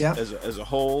Base as a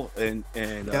whole, and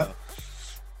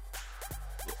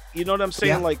you know what I'm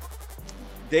saying? Like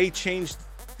they changed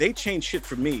shit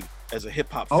for me as a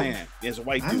hip hop fan, as a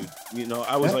white dude. You know,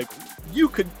 I was like, you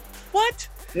could what?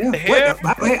 Yeah.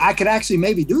 Wait, I could actually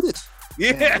maybe do this.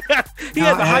 Yeah. He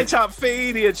had the high top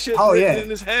fade. He had shit in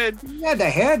his head. He had the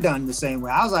hair done the same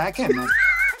way. I was like, I can't imagine.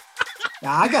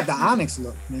 Now I got the Onyx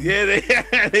look, man. Yeah,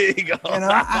 there you go. You know,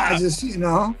 I just, you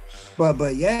know,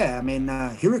 but yeah, I mean,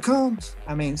 here it comes.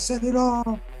 I mean, set it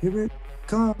all. Here it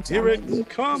comes. Here it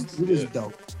comes. It was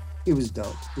dope. It was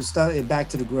dope. Back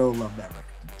to the Grill, love that record.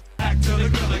 Back to the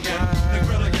grill again, the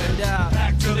grill again. Yeah.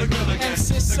 Back to the grill again.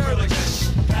 MC Search.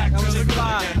 That was a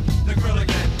vibe. The grill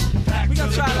again. We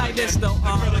gonna try it like this though.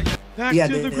 Back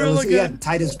to the grill again.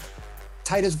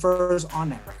 Tightest verse on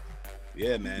that record.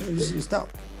 Yeah, man. It was dope.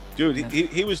 Dude,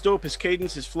 he was dope. His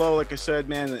cadence, his flow, like I said,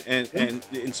 man, and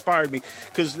it inspired me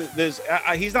because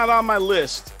he's not on my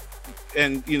list,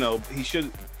 and you know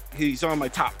he's on my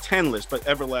top 10 list, but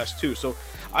Everlast too. So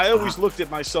I always looked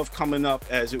at myself coming up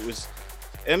as it was.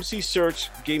 MC Search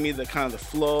gave me the kind of the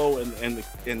flow and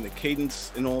the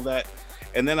cadence and all that,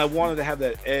 and then I wanted to have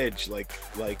that edge like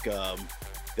that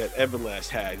Everlast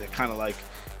had, that kind of like,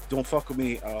 don't fuck with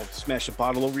me, I'll smash a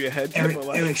bottle over your head. Eric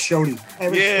Shody.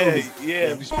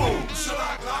 Yeah. Boom,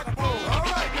 shack, lock, boom. All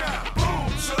right now.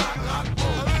 Boom, shack, lock,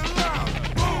 boom.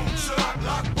 Boom, shack,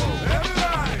 lock, boom.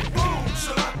 Everybody. Boom,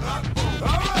 shack, lock, boom.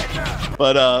 All right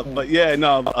now. But yeah,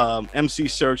 no, MC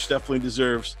Search definitely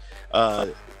deserves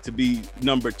to be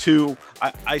number 2.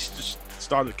 I just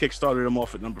kickstarted him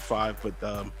off at number 5, but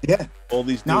all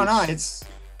these dudes. No, it's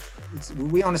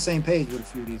we on the same page with a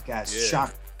few of these guys. Yeah.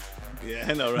 Shock. Yeah,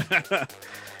 I know, right?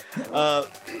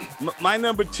 My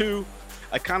number 2,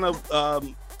 I kind of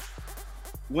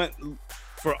went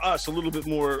for us a little bit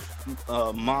more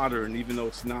modern, even though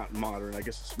it's not modern. I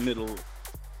guess it's middle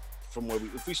from where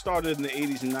if we started in the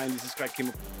 80s and 90s, this guy came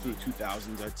up through the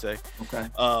 2000s, I'd say. Okay.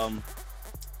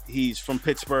 He's from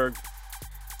Pittsburgh,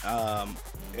 and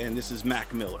this is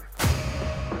Mac Miller.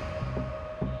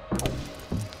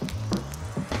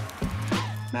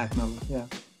 Mac Miller, yeah.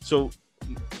 So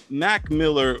Mac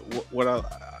Miller,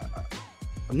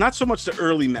 not so much the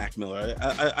early Mac Miller.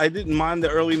 I didn't mind the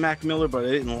early Mac Miller, but I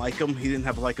didn't like him. He didn't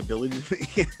have likability to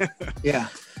me. Yeah.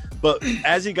 But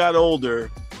as he got older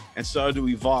and started to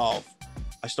evolve,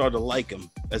 I started to like him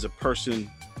as a person,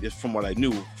 from what I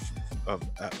knew of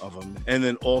him. And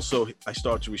then also I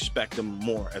started to respect him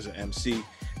more as an MC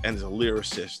and as a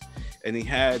lyricist. And he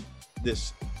had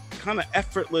this kind of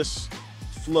effortless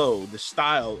flow, the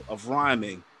style of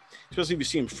rhyming, especially if you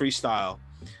see him freestyle,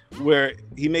 where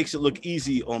he makes it look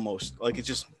easy almost. Like it's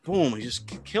just boom, he's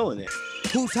just killing it.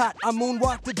 Who's hot? I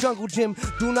moonwalk the jungle gym.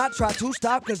 Do not try to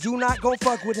stop, cause you not gon'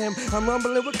 fuck with him. I'm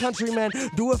rumbling with countrymen.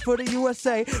 Do it for the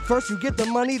USA. First you get the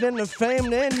money, then the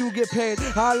fame, then you get paid.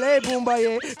 Ale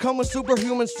boombaye, come with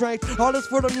superhuman strength. All this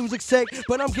for the music's sake,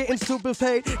 but I'm getting stupid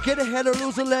paid. Get a head or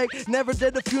lose a leg. Never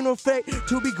did the funeral fake.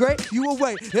 To be great, you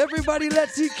away. Everybody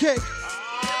let's eat cake.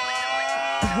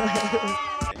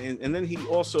 And then he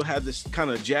also had this kind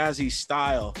of jazzy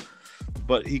style,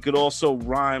 but he could also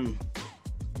rhyme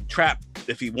trap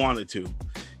if he wanted to.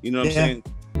 You know what I'm saying?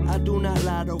 I do not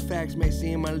lie, though facts may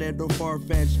seem a little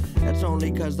far-fetched. That's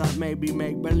only cause I maybe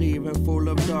make believe and full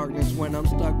of darkness when I'm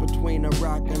stuck between a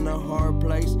rock and a hard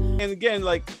place. And again,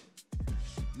 like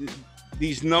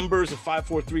these numbers of 5,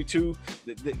 4, 3, 2,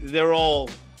 they're all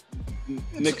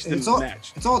mixed and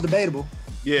matched. It's all debatable.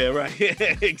 Yeah, right.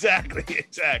 Yeah, exactly.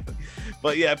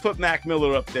 But yeah, I put Mac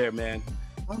Miller up there, man.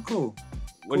 Oh, cool.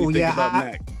 What do you think about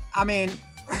Mac? I mean,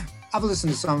 I've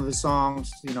listened to some of his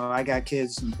songs. You know, I got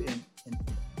kids and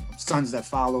sons that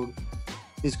followed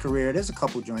his career. There's a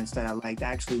couple joints that I liked.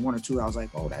 Actually, 1 or 2, I was like,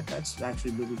 oh, that's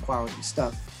actually really quality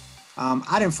stuff.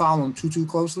 I didn't follow him too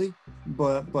closely,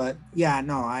 but yeah,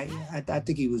 no, I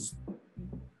think he was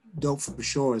dope for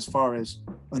sure as far as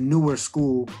a newer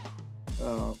school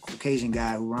Caucasian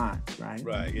guy who rhymes, right?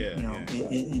 Right, yeah. You know,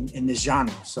 in this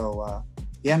genre. So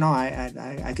yeah, no,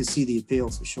 I could see the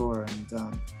appeal for sure.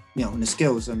 And you know, and the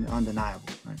skills are undeniable,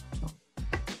 right? So.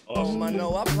 I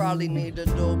know I probably need to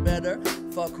do better.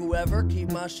 Fuck whoever,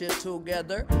 keep my shit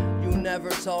together. You never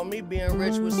told me being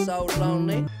rich was so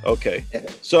lonely. Okay,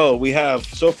 so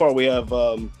far we have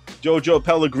Jojo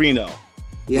Pellegrino.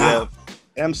 Yeah. We have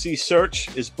MC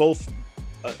Search. Is both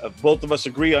of us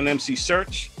agree on MC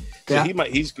Search? So Yeah.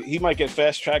 he might get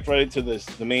fast tracked right into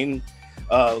the main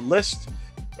list.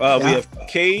 We have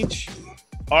Cage,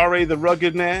 R.A. the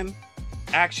Rugged Man,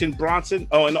 Action Bronson.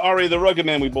 Oh, and R.A. the Rugged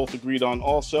Man we both agreed on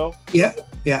also. Yeah.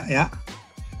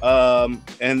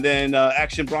 And then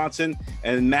Action Bronson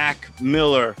and Mac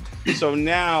Miller. So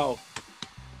now,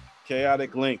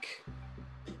 Chaotic Link,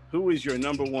 who is your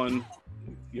number one?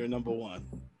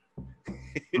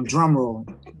 Drum roll.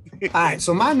 All right,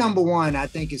 so my number one, I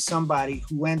think, is somebody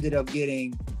who ended up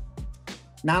getting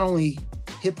not only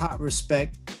hip hop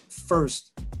respect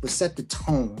first, but set the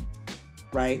tone,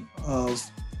 right, of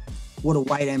what a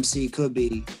white MC could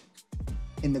be.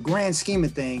 In the grand scheme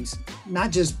of things,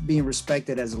 not just being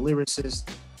respected as a lyricist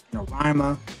and a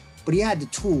rhymer, but he had the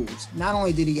tools. Not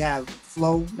only did he have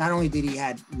flow, not only did he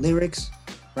have lyrics,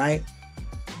 right?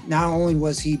 Not only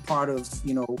was he part of,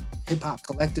 you know, hip hop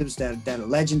collectives that are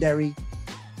legendary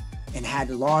and had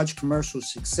large commercial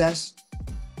success,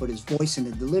 but his voice and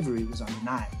the delivery was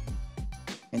undeniable.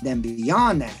 And then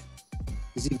beyond that,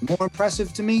 is even more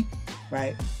impressive to me,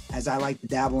 right? As I like to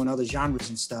dabble in other genres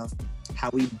and stuff, how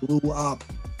he blew up,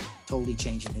 totally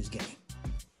changing his game.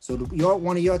 So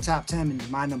one of your top 10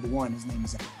 and my number one, his name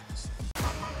is Alex.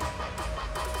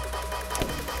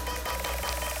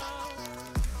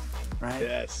 Right?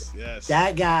 Yes.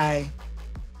 That guy,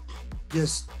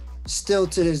 just still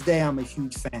to this day, I'm a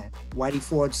huge fan. Whitey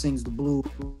Ford sings the blues,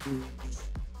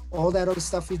 all that other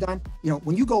stuff he's done. You know,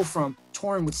 when you go from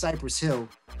touring with Cypress Hill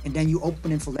and then you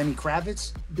opening for Lenny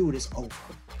Kravitz, dude, it's over.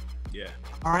 Yeah.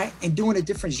 All right, and doing a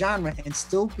different genre and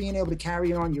still being able to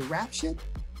carry on your rap shit,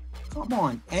 come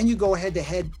on. And you go head to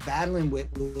head battling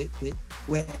with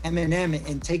Eminem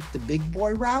and take the big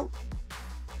boy route,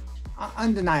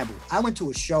 undeniable. I went to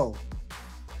a show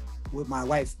with my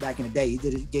wife back in the day. He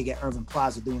did a gig at Irving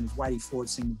Plaza doing his Whitey Ford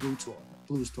Sing the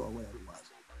Blues tour, whatever it was.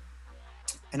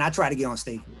 And I tried to get on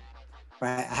stage with him,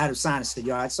 right? I had him sign and said,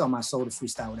 yo, I saw my soda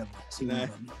freestyle, whatever it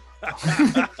was.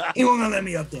 He won't let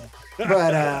me up there.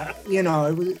 But, you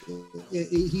know,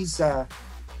 he's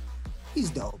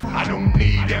dope. I don't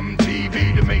need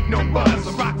MTV to make no buzz.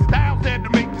 The rock style there to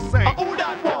make you say, oh,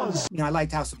 that was. You know, I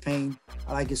liked House of Pain.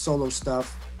 I like his solo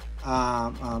stuff.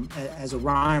 As a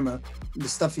rhymer, the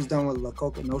stuff he's done with La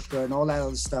Coca Nostra and all that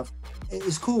other stuff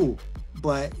is cool.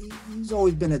 But he's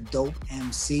always been a dope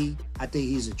MC. I think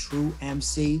he's a true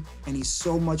MC, and he's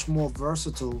so much more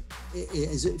versatile.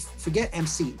 Forget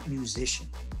MC, musician,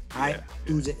 right? Yeah.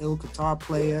 Dude's an ill guitar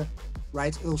player,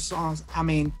 writes ill songs. I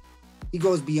mean, he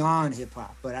goes beyond hip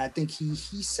hop, but I think he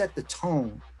set the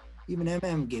tone. Even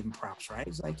Eminem gave him props, right?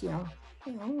 It's like, you know,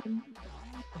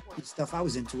 stuff, I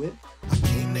was into it. I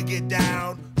came to get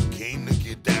down,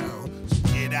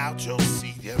 so get out your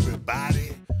seat,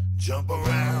 everybody, jump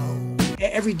around.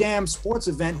 Every damn sports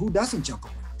event, who doesn't jump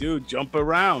around? Dude, jump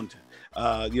around.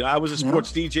 You know, I was a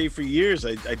sports DJ for years.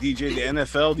 I DJ'd the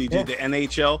NFL, DJ'd the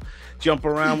NHL. Jump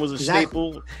around was a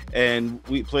staple, and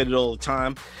we played it all the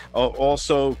time.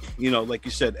 Also, you know, like you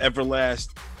said, Everlast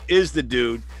is the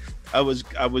dude. I was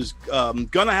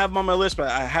gonna have him on my list, but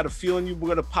I had a feeling you were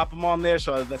gonna pop him on there,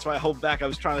 so that's why I held back. I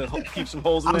was trying to keep some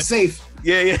holes in there. I'm safe.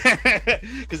 Yeah,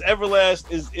 because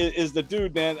Everlast is the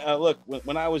dude, man. Look,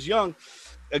 when I was young,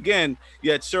 again,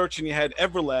 you had Search and you had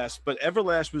Everlast, but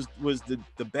Everlast was the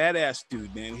badass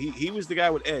dude, man. He was the guy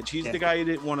with edge. He's the guy you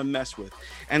didn't want to mess with,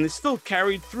 and it still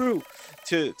carried through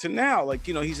to now. Like,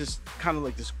 you know, he's just kind of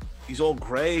like this. He's all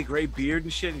gray beard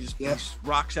and shit. He just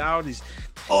rocks out. He's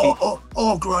all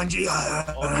grungy.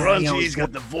 All grungy. You know, he's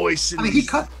got the voice. And I mean,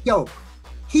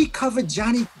 he covered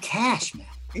Johnny Cash, man.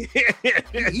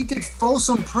 He did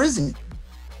Folsom Prison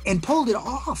and pulled it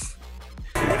off.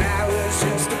 When I was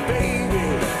just a baby,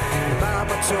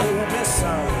 Mama told me,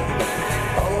 son,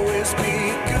 always be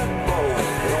a good boy.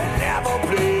 Don't never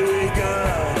play with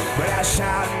gun. But I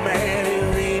shot a man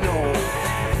in Reno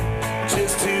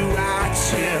just to watch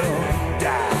him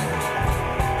die.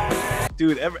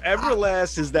 Dude,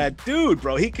 Everlast is that dude,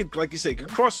 bro. He could, like you say, could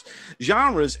cross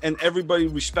genres and everybody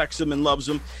respects him and loves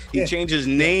him. He changed his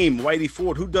name, Whitey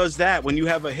Ford. Who does that when you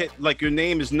have a hit, like your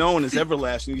name is known as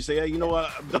Everlast, and you say, hey, you know what,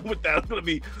 I'm done with that. I'm going to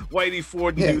be Whitey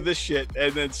Ford and do this shit,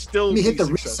 and then still hit the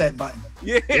reset button.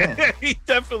 Yeah, he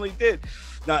definitely did.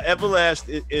 Now,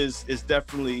 Everlast is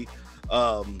definitely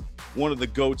one of the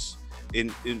GOATs in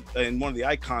one of the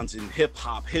icons in hip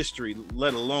hop history,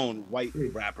 let alone white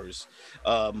rappers.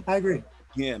 I agree.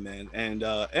 Yeah, man, and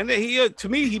he to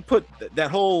me he put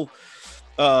that whole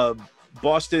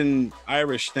Boston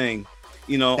Irish thing,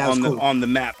 you know, on the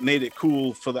map, made it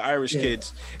cool for the Irish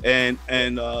kids, and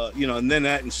you know, and then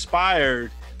that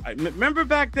inspired. I remember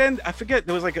back then, I forget,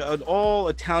 there was like an all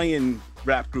Italian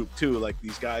rap group too, like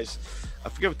these guys. I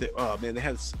forget what they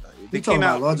had. They came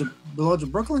out. The Lords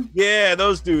of Brooklyn. Yeah,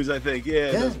 those dudes. I think.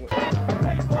 Yeah.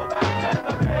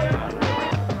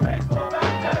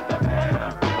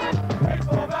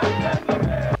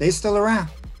 They still around.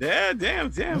 Yeah, damn,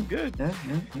 good. Yeah.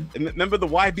 Remember the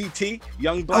YBT,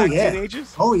 Young Black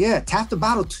Teenagers? Oh yeah, tap the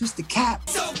bottle, twist the cap.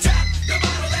 So tap the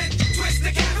bottle and twist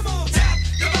the cap. Come on, tap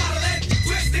the bottle and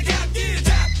twist the cap. Yeah,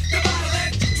 tap the bottle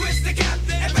and twist the cap.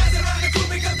 And pass it around the crew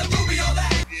because the movie all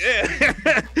that.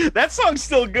 Yeah, that song's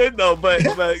still good though. But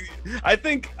I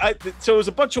think so. It was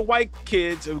a bunch of white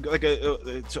kids, like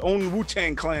its own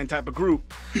Wu-Tang Clan type of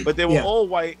group, but they were all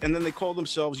white, and then they called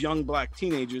themselves Young Black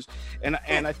Teenagers. And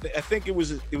I think it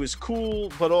was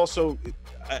cool, but also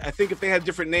I think if they had a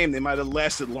different name, they might have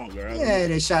lasted longer. Yeah,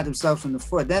 they shot themselves in the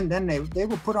foot. Then they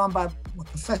were put on by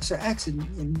Professor X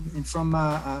in from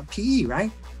PE,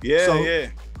 right? Yeah.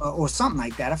 Or something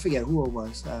like that. I forget who it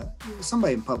was.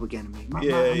 Somebody in Public Enemy. I'm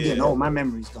getting old. My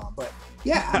memory's gone. But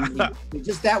yeah, I mean,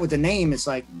 just that with the name, it's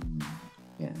like,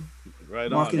 right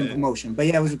on, marketing man. Promotion. But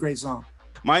yeah, it was a great song.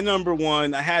 My number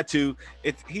one, I had to.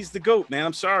 He's the GOAT, man.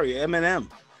 I'm sorry, Eminem.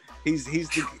 He's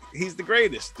the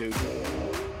greatest, dude.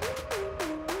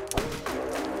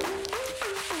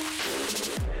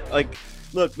 Like,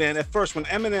 look, man, at first when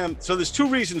Eminem, so there's two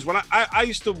reasons. When I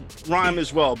used to rhyme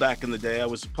as well back in the day. I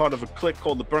was part of a clique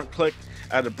called the Burnt Clique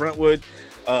out of Brentwood.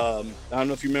 I don't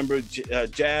know if you remember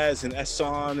Jazz and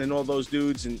Esson and all those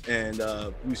dudes, and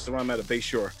we used to rhyme out of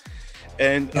Bayshore.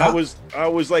 And I was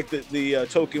like the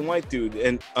token white dude.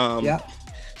 And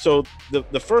so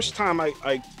the first time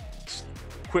I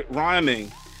quit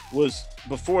rhyming was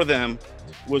before them,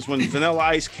 was when Vanilla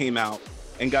Ice came out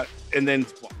and then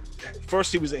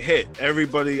first he was a hit.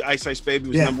 Everybody, Ice Ice Baby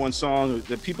was number one song.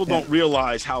 The people don't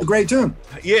realize how a great tune.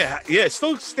 Yeah, it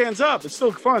still stands up. It's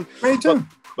still fun. Great tune.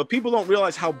 But people don't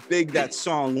realize how big that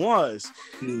song was.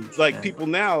 Like people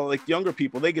now, like younger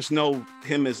people, they just know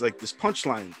him as like this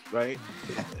punchline, right?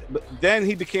 But then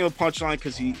he became a punchline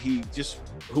because he just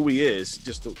who he is,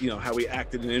 just how he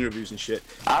acted in interviews and shit.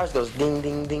 Ours goes ding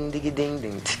ding ding diggy ding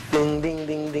ding ding ding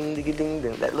ding ding diggy ding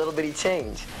ding. That little bitty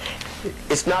change.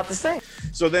 It's not the same.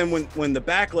 So then when the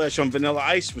backlash on Vanilla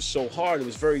Ice was so hard, it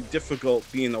was very difficult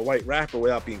being a white rapper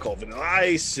without being called Vanilla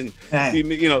Ice, and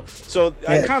so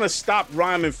I kind of stopped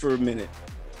rhyming for a minute.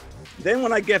 Then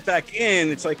when I get back in,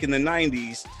 it's like in the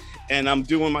 90s, and I'm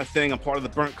doing my thing. I'm part of the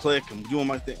Burnt Clique. I'm doing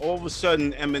my thing. All of a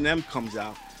sudden, Eminem comes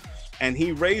out, and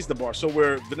he raised the bar. So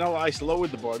where Vanilla Ice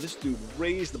lowered the bar, this dude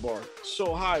raised the bar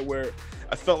so high where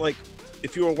I felt like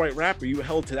if you were a white rapper, you were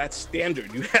held to that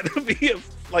standard. You had to be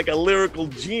like a lyrical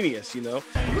genius, Lose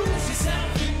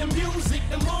yourself in the music,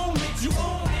 the moment you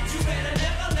own it, you better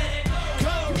never let it go.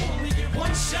 You only get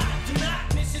one shot, do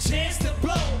not miss a chance to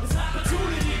blow. This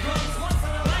opportunity comes once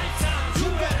in a lifetime. You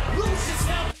better lose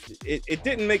yourself. It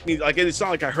didn't make me like it's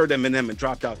not like I heard Eminem and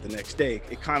dropped out the next day.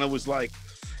 It kind of was like,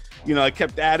 I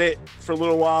kept at it for a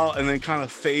little while and then kind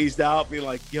of phased out, being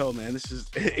like, yo, man,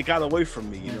 it got away from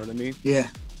me. You know what I mean? Yeah.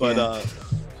 But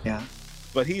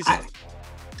but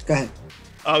go ahead.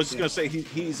 I was just gonna say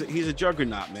he's a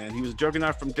juggernaut, man. He was a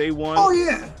juggernaut from day one. Oh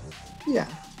yeah.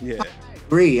 I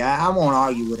agree. I won't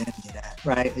argue with any of that,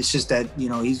 right? It's just that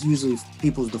he's usually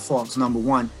people's defaults number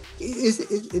one.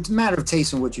 It's a matter of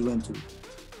taste and what you into,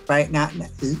 right? Now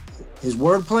his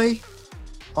wordplay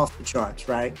off the charts,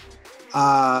 right?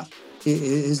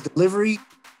 His delivery,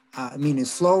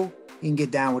 his flow, he can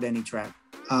get down with any track.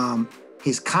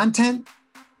 His content,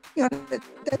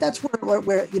 that's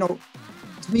where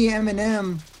to me,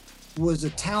 Eminem was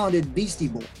a talented Beastie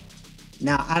Boy.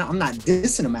 Now, I'm not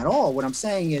dissing him at all. What I'm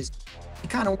saying is he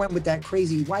kind of went with that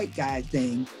crazy white guy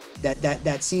thing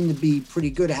that seemed to be pretty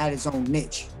good, had its own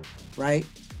niche, right?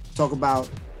 Talk about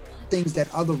things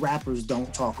that other rappers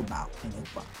don't talk about in hip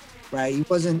hop, right? He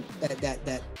wasn't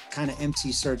that kind of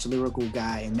MC Search lyrical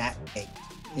guy in that way,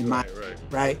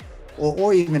 right?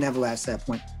 Or even Everlast at that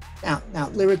point. Now,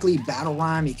 lyrically, battle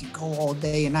rhyme, he can go all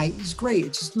day and night. He's great.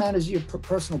 It just matters your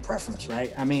personal preference,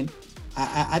 right? I mean,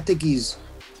 I think he's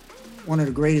one of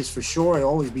the greatest for sure. He'll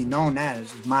always be known that,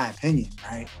 as my opinion,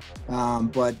 right?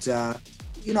 But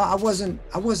I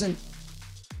wasn't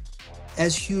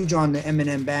as huge on the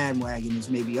Eminem bandwagon as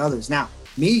maybe others. Now,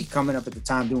 me coming up at the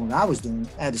time doing what I was doing,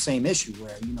 I had the same issue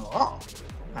where,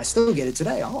 I still get it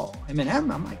today. Oh,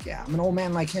 Eminem. I'm like, yeah, I'm an old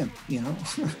man like him, you know.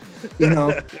 You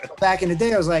know, back in the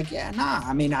day, I was like, yeah, nah.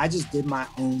 I mean, I just did my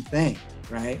own thing,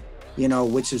 right? You know,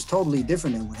 which is totally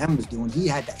different than what Em was doing. He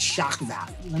had that shock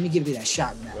value. Let me give you that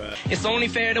shock value. It's only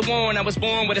fair to warn, I was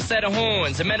born with a set of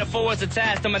horns and metaphors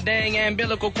attached to my dang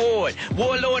umbilical cord.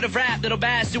 Warlord of rap that'll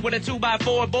bash you with a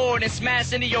 2x4 board and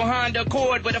smash into your Honda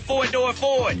Accord with a 4-door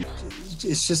Ford.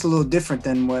 It's just a little different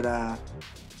than what I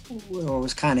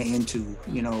was kind of into,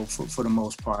 you know, for the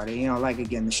most part. You know, like,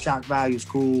 again, the shock value is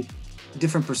cool.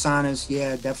 Different personas,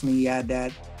 yeah, definitely had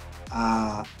that.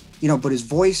 You know, but his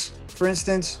voice, for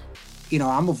instance, you know,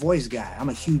 I'm a voice guy. I'm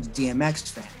a huge DMX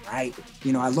fan, right?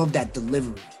 You know, I love that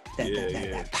delivery,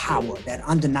 that power, that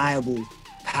undeniable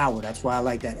power. That's why I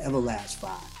like that Everlast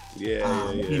vibe.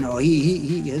 You know,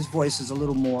 his voice is a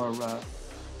little more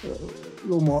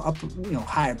up, you know,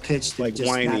 higher pitched, like just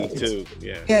whiny too.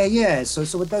 Yeah.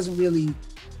 So it doesn't really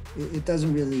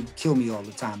kill me all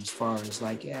the time as far as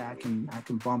like, yeah, I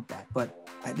can bump that, but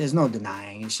there's no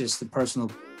denying. It's just the personal.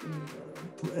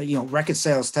 You know, record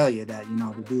sales tell you that, you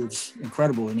know, the dude's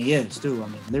incredible, and he is too. I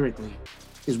mean, lyrically,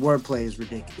 his wordplay is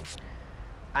ridiculous.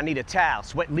 I need a towel,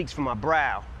 sweat leaks from my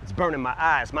brow. It's burning my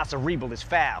eyes, my cerebral is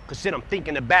foul. Cause shit I'm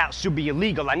thinking about should be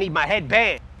illegal. I need my head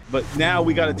banned. But now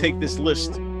we got to take this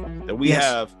list that we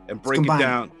have and break it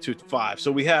down to 5.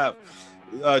 So we have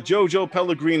JoJo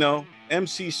Pellegrino,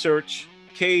 MC Search,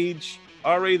 Cage,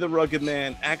 R.A. the Rugged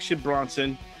Man, Action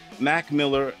Bronson, Mac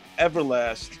Miller,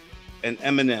 Everlast, and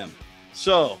Eminem.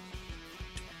 So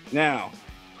now,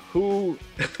 who?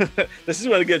 This is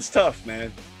when it gets tough,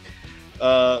 man.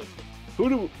 So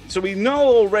we know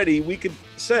already. We could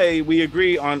say we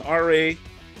agree on R.A.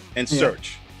 and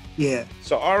Search. Yeah.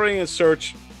 So R.A. and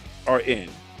Search are in.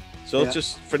 So let's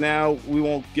just, for now, we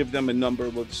won't give them a number.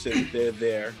 We'll just say they're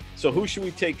there. So who should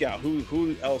we take out?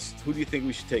 Who else? Who do you think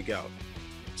we should take out?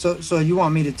 So you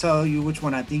want me to tell you which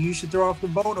one I think you should throw off the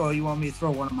boat, or you want me to throw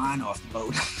one of mine off the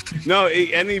boat? No,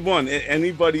 anyone,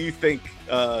 anybody you think.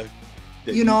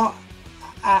 You know,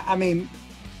 I mean,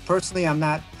 personally, I'm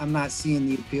not seeing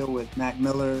the appeal with Mac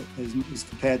Miller as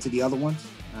compared to the other ones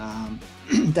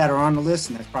that are on the list,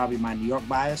 and that's probably my New York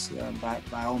bias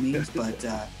by all means.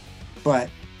 But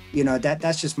you know,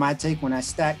 that's just my take. When I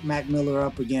stack Mac Miller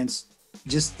up against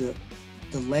just the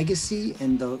legacy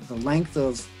and the length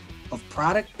of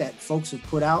product that folks have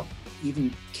put out,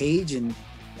 even Cage, and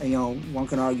you know, one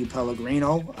can argue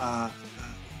Pellegrino,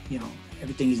 you know,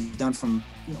 everything he's done from,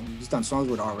 you know, he's done songs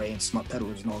with R.A. and Smut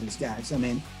Peddlers and all these guys. I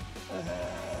mean,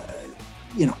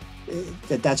 you know,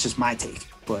 that's just my take,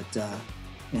 but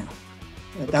you know,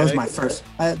 that was my first,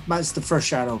 that's the first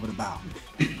shot over the bow.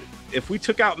 If we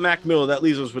took out Mac Miller, that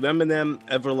leaves us with Eminem,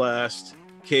 Everlast,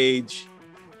 Cage,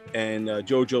 and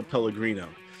JoJo Pellegrino.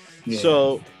 Yeah.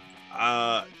 So,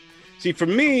 see, for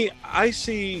me, I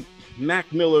see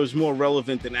Mac Miller is more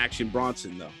relevant than Action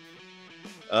Bronson,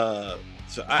 though.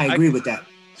 So I agree with that.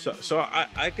 So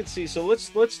I could see. So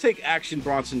let's take Action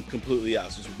Bronson completely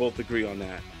out, since we both agree on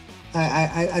that.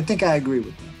 I think I agree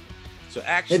with that. So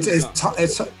Action.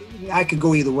 It's I could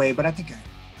go either way, but I think.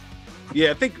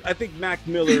 Yeah, I think Mac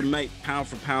Miller might pound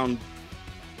for pound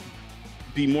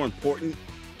be more important,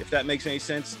 if that makes any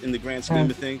sense in the grand scheme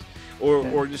of things,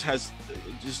 or just has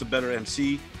just a better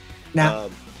MC. Now,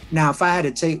 if I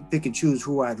had to pick and choose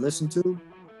who I'd listen to,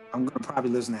 I'm gonna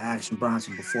probably listen to Action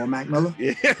Bronson before Mac Miller.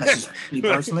 Yeah, that's just me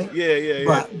personally.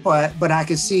 Yeah. But I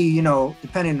could see, you know,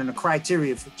 depending on the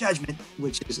criteria for judgment,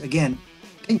 which is again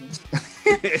opinions.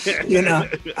 You know,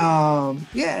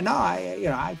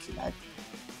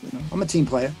 I'm a team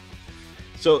player.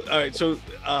 So all right, so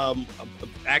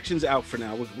Action's out for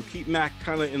now. We'll keep Mac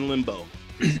kind of in limbo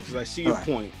because I see your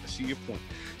point.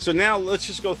 So now let's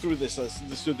just go through this.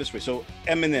 Let's do it this way. So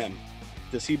Eminem,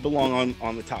 does he belong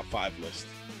on the top 5 list?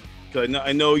 Because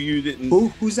I know you didn't.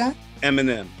 Who's that?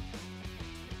 Eminem.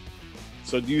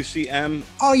 So do you see M?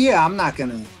 Oh yeah, I'm not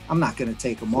gonna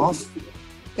take him off.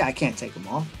 Yeah, I can't take him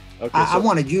off. Okay, I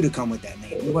wanted you to come with that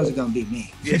name. It wasn't gonna be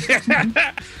me.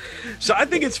 So I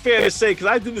think it's fair to say, because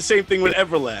I did the same thing with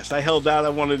Everlast. I held out. I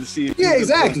wanted to see. Yeah,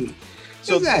 exactly.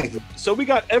 So we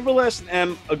got Everlast and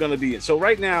M are gonna be in. So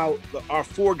right now, our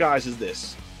 4 guys is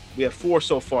this. We have 4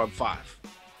 so far, 5.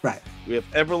 Right. We have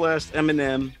Everlast,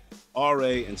 Eminem,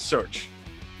 R.A., and Search.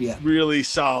 Yeah. Really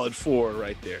solid 4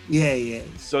 right there. Yeah.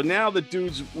 So now the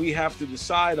dudes we have to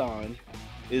decide on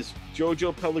is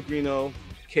JoJo Pellegrino,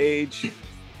 Cage,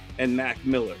 and Mac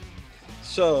Miller.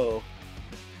 So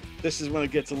this is when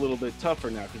it gets a little bit tougher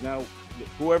now, because now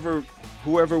whoever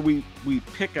we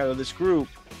pick out of this group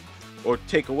or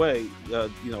take away,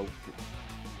 you know,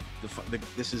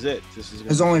 this is it. This is.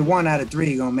 There's only 1 out of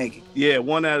 3 gonna make it. Yeah,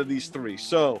 1 out of these 3.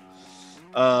 So,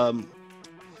 I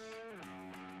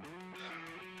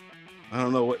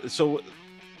don't know what. So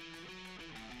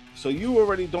you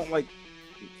already don't like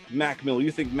Mac Miller.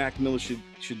 You think Mac Miller should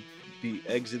be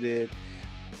exited?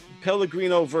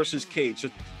 Pellegrino versus Cage. So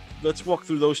let's walk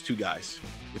through those 2 guys.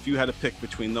 If you had to pick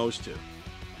between those 2.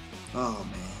 Oh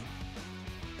man,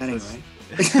 that ain't right.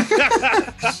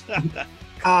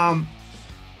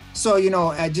 So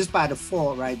just by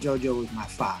default, right? JoJo was my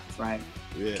 5, right?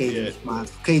 Yeah,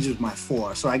 Cage was my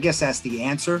 4. So I guess that's the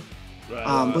answer.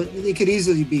 Right. But it could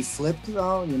easily be flipped,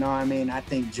 though. You know what I mean? I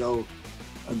think Joe,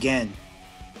 again,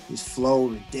 his flow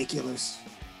ridiculous.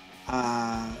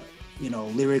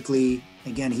 Lyrically,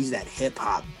 again, he's that hip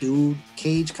hop dude.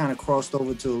 Cage kind of crossed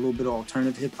over to a little bit of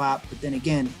alternative hip hop, but then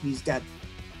again, he's got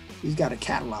a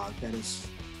catalog that is,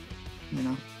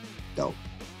 dope.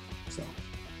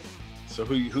 So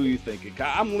who you thinking?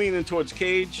 I'm leaning towards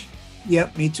Cage.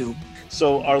 Yep, me too.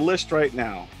 So our list right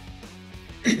now,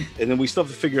 and then we still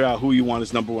have to figure out who you want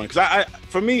as number 1. Because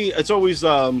for me, it's always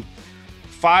 5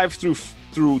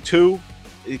 through 2.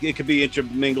 It could be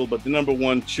intermingled, but the number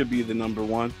 1 should be the number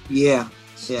 1. Yeah.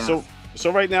 So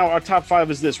right now our top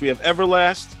 5 is this: we have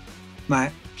Everlast,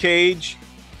 right, Cage,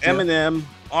 Eminem,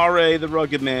 R.A. the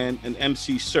Rugged Man, and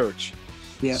MC Search.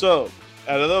 Yeah. So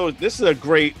out of those, this is a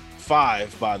great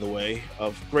 5, by the way,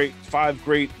 of 5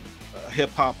 great hip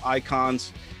hop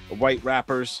icons, white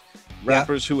rappers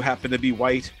who happen to be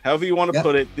white. However you want to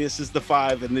put it, this is the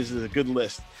 5, and this is a good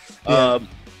list. Yeah.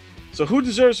 So who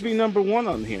deserves to be number 1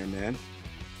 on here, man?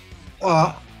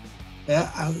 Go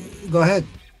ahead.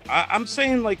 I'm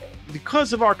saying, like,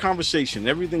 because of our conversation,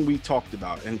 everything we talked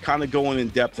about, and kind of going in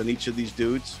depth on each of these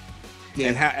dudes,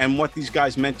 and what these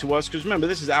guys meant to us. Because remember,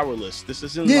 this is our list. This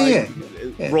isn't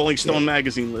Rolling Stone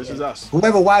magazine list. This is us.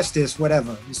 Whoever watched this,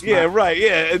 whatever. Right.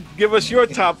 Yeah, give us your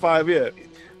top 5. Yeah.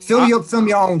 Film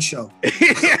your own show.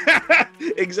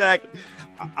 Exactly.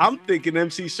 I'm thinking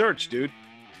MC Search, dude.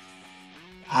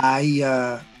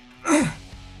 I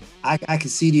can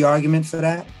see the argument for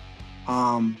that.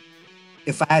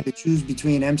 If I had to choose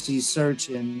between MC Search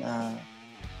and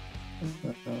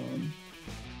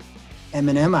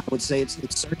Eminem, I would say it's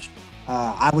Search.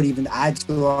 I'd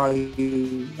still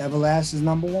argue Everlast is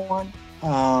number 1.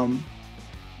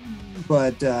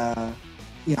 But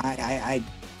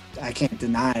I can't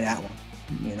deny that one.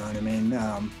 You know what I mean?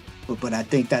 But I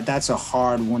think that's a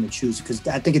hard one to choose, because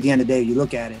I think at the end of the day, you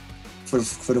look at it for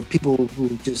the people who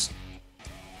just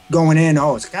going in,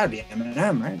 it's got to be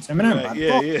Eminem, right? It's Eminem. Right,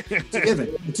 yeah.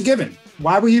 It's a given.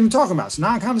 Why are we even talking about it? It's a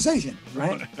non-conversation,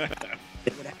 right?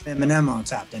 They would have Eminem on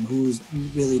top, then who's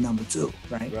really number 2,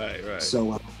 right? Right.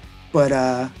 So,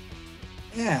 I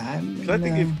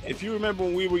think if you remember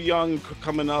when we were young,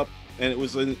 coming up, and it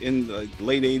was in the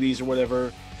late 80s or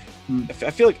whatever,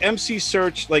 I feel like MC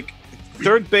Search, like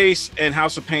Third Base and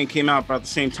House of Pain came out about the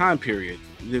same time period.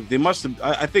 They must have.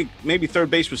 I think maybe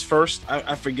Third Base was first.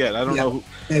 I forget. I don't know who.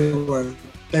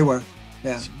 They were.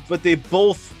 Yeah. But they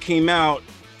both came out,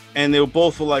 and they were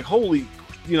both like, holy,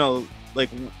 like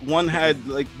one had,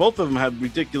 like, both of them had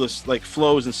ridiculous like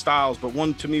flows and styles, but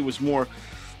one to me was more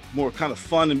kind of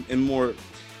fun and more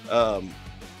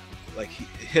like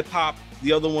hip hop.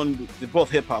 The other one, they're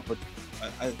both hip hop, but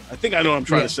I think I know what I'm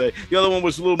trying to say. The other one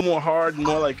was a little more hard and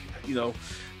more like pack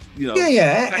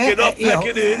it up, pack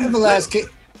it in.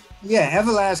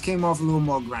 Everlast came off a little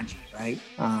more grungy, right?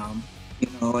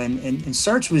 And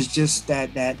Search was just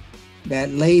that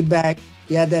laid back.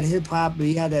 He had that hip hop, but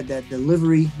he had that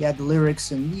delivery. He had the lyrics,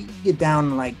 and you get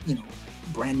down like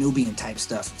Brand Nubian type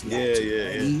stuff. Yeah.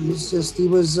 He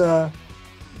was very,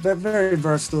 very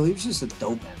versatile. He was just a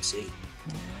dope MC.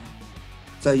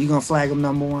 So you gonna flag him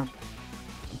number 1?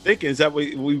 I'm thinking, is that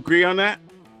we agree on that?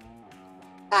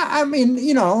 I mean,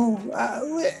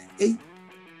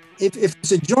 if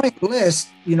it's a joint list,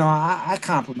 I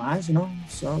compromise,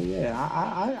 So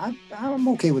yeah, I'm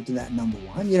okay with that number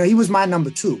 1. He was my number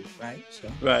 2, right? So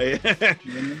right,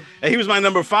 and he was my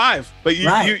number 5. But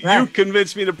you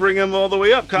convinced me to bring him all the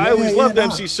way up. I always loved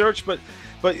MC Search, but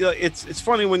it's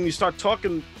funny when you start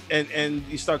talking and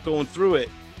you start going through it,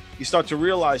 you start to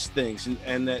realize things,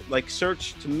 and that, like,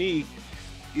 Search to me,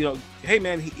 hey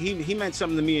man, he meant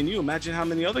something to me and you. Imagine how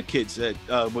many other kids that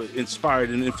were inspired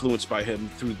and influenced by him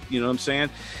through, what I'm saying,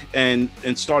 and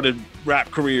started rap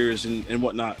careers and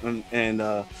whatnot.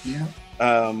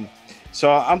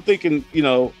 So I'm thinking,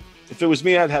 if it was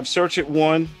me, I'd have Search at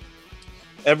 1,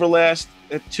 Everlast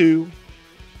at 2,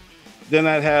 then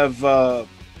I'd have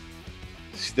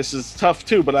this is tough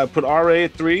too, but I'd put R.A.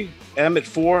 at 3, M at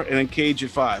 4, and then Cage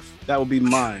at 5. That would be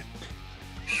mine.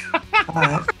 All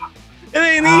right. It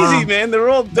ain't easy, man. They're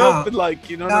all dope and like,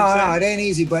 you know what I'm saying? No, it ain't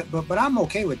easy, but I'm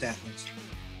okay with that list.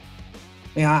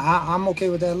 I'm okay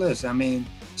with that list. I mean,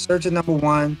 Search at number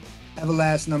 1,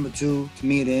 Everlast number 2. To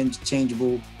me, they're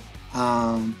interchangeable.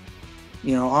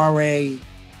 You know, RA, you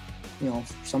know,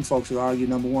 some folks would argue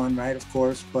number 1, right? Of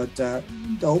course, but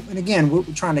dope. And again, we're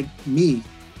trying to, me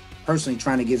personally,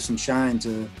 trying to give some shine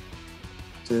to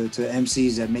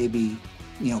MCs that maybe,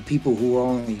 you know, people who are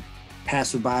only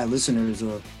passerby listeners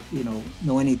or, you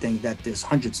know anything, that there's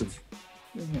hundreds of,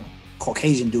 you know,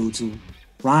 Caucasian dudes who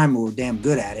rhyme or damn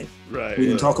good at it. Right. We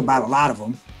didn't talk about a lot of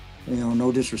them. You know,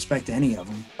 no disrespect to any of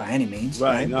them by any means.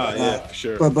 Right. No, yeah, for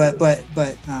sure.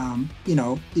 But you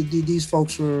know, these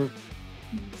folks were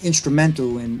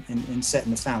instrumental in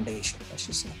setting the foundation, I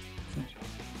should say.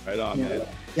 Right on, Yeah. man.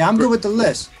 Yeah, I'm good with the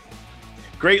list.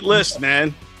 Great list,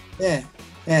 man. Yeah,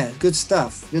 good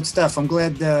stuff. Good stuff. I'm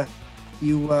glad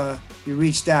you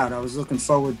reached out. I was looking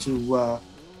forward to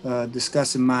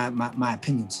discussing my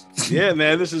opinions. Yeah,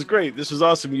 man, this is great. This is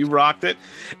awesome. You rocked it,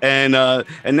 and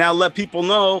now let people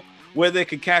know where they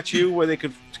could catch you, where they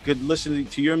could listen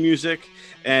to your music,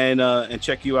 and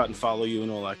check you out and follow you and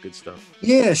all that good stuff.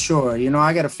 Yeah, sure. You know,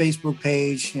 I got a Facebook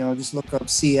page. You know, just look up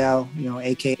CL. You know,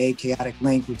 AKA Chaotic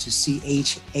Link, which is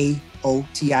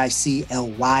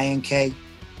CHAOTICLYNK.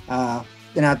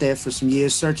 Been out there for some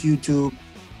years. Search YouTube.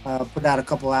 Put out a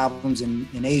couple albums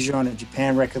in Asia on a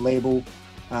Japan record label.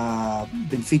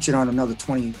 Been featured on another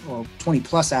 20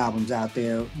 plus albums out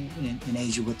there in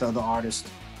Asia with other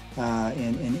artists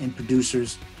and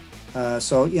producers.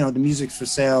 So, you know, the music's for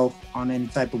sale on any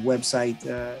type of website,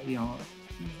 you know,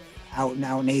 out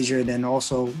in Asia. Then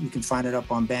also you can find it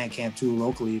up on Bandcamp too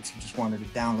locally if you just wanted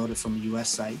to download it from a US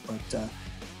site. But,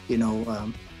 you know,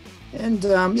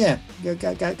 yeah,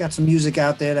 got some music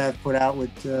out there that I've put out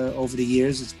with over the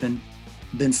years. It's been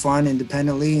fun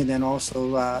independently, and then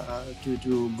also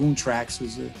through Goon Tracks,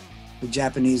 is a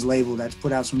Japanese label that's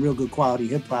put out some real good quality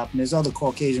hip hop. And there's other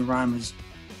Caucasian rhymers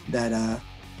that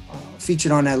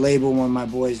featured on that label. One of my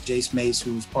boys, Jace Mace,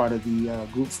 who's part of the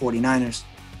group 49ers.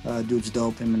 Dude's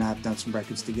dope. Him and I have done some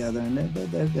records together, and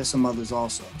there's some others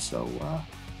also. So.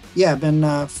 Yeah, I've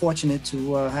been fortunate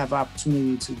to have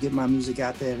opportunity to get my music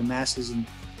out there to the masses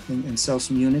and sell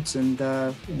some units and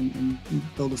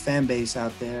build a fan base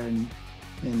out there, and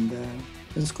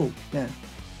it's cool. Yeah,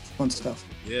 it's fun stuff.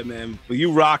 Yeah, man. Well,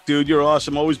 you rock, dude. You're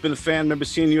awesome. Always been a fan. Remember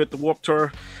seeing you at the Warped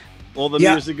Tour all the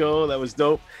years ago. That was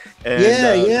dope. And,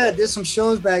 yeah. Did some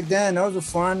shows back then. Those were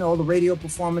fun. All the radio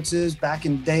performances back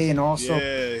in the day, and also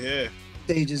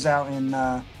stages out in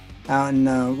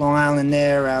Long Island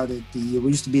there, out at we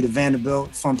used to be the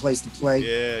Vanderbilt, fun place to play.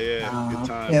 Yeah, good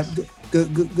times. Yeah,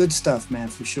 good stuff, man,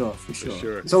 for sure.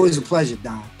 It's always a pleasure,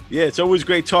 Don. Yeah, it's always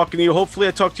great talking to you. Hopefully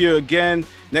I talk to you again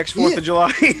next 4th of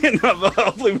July.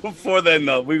 Hopefully before then,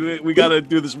 though. We got to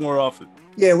do this more often.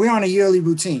 Yeah, we're on a yearly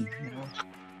routine.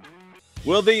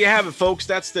 Well, there you have it, folks.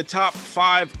 That's the top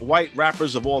 5 white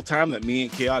rappers of all time that me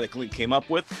and Chaotic Link came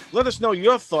up with. Let us know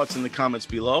your thoughts in the comments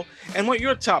below and what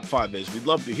your top 5 is. We'd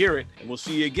love to hear it, and we'll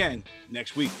see you again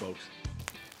next week, folks.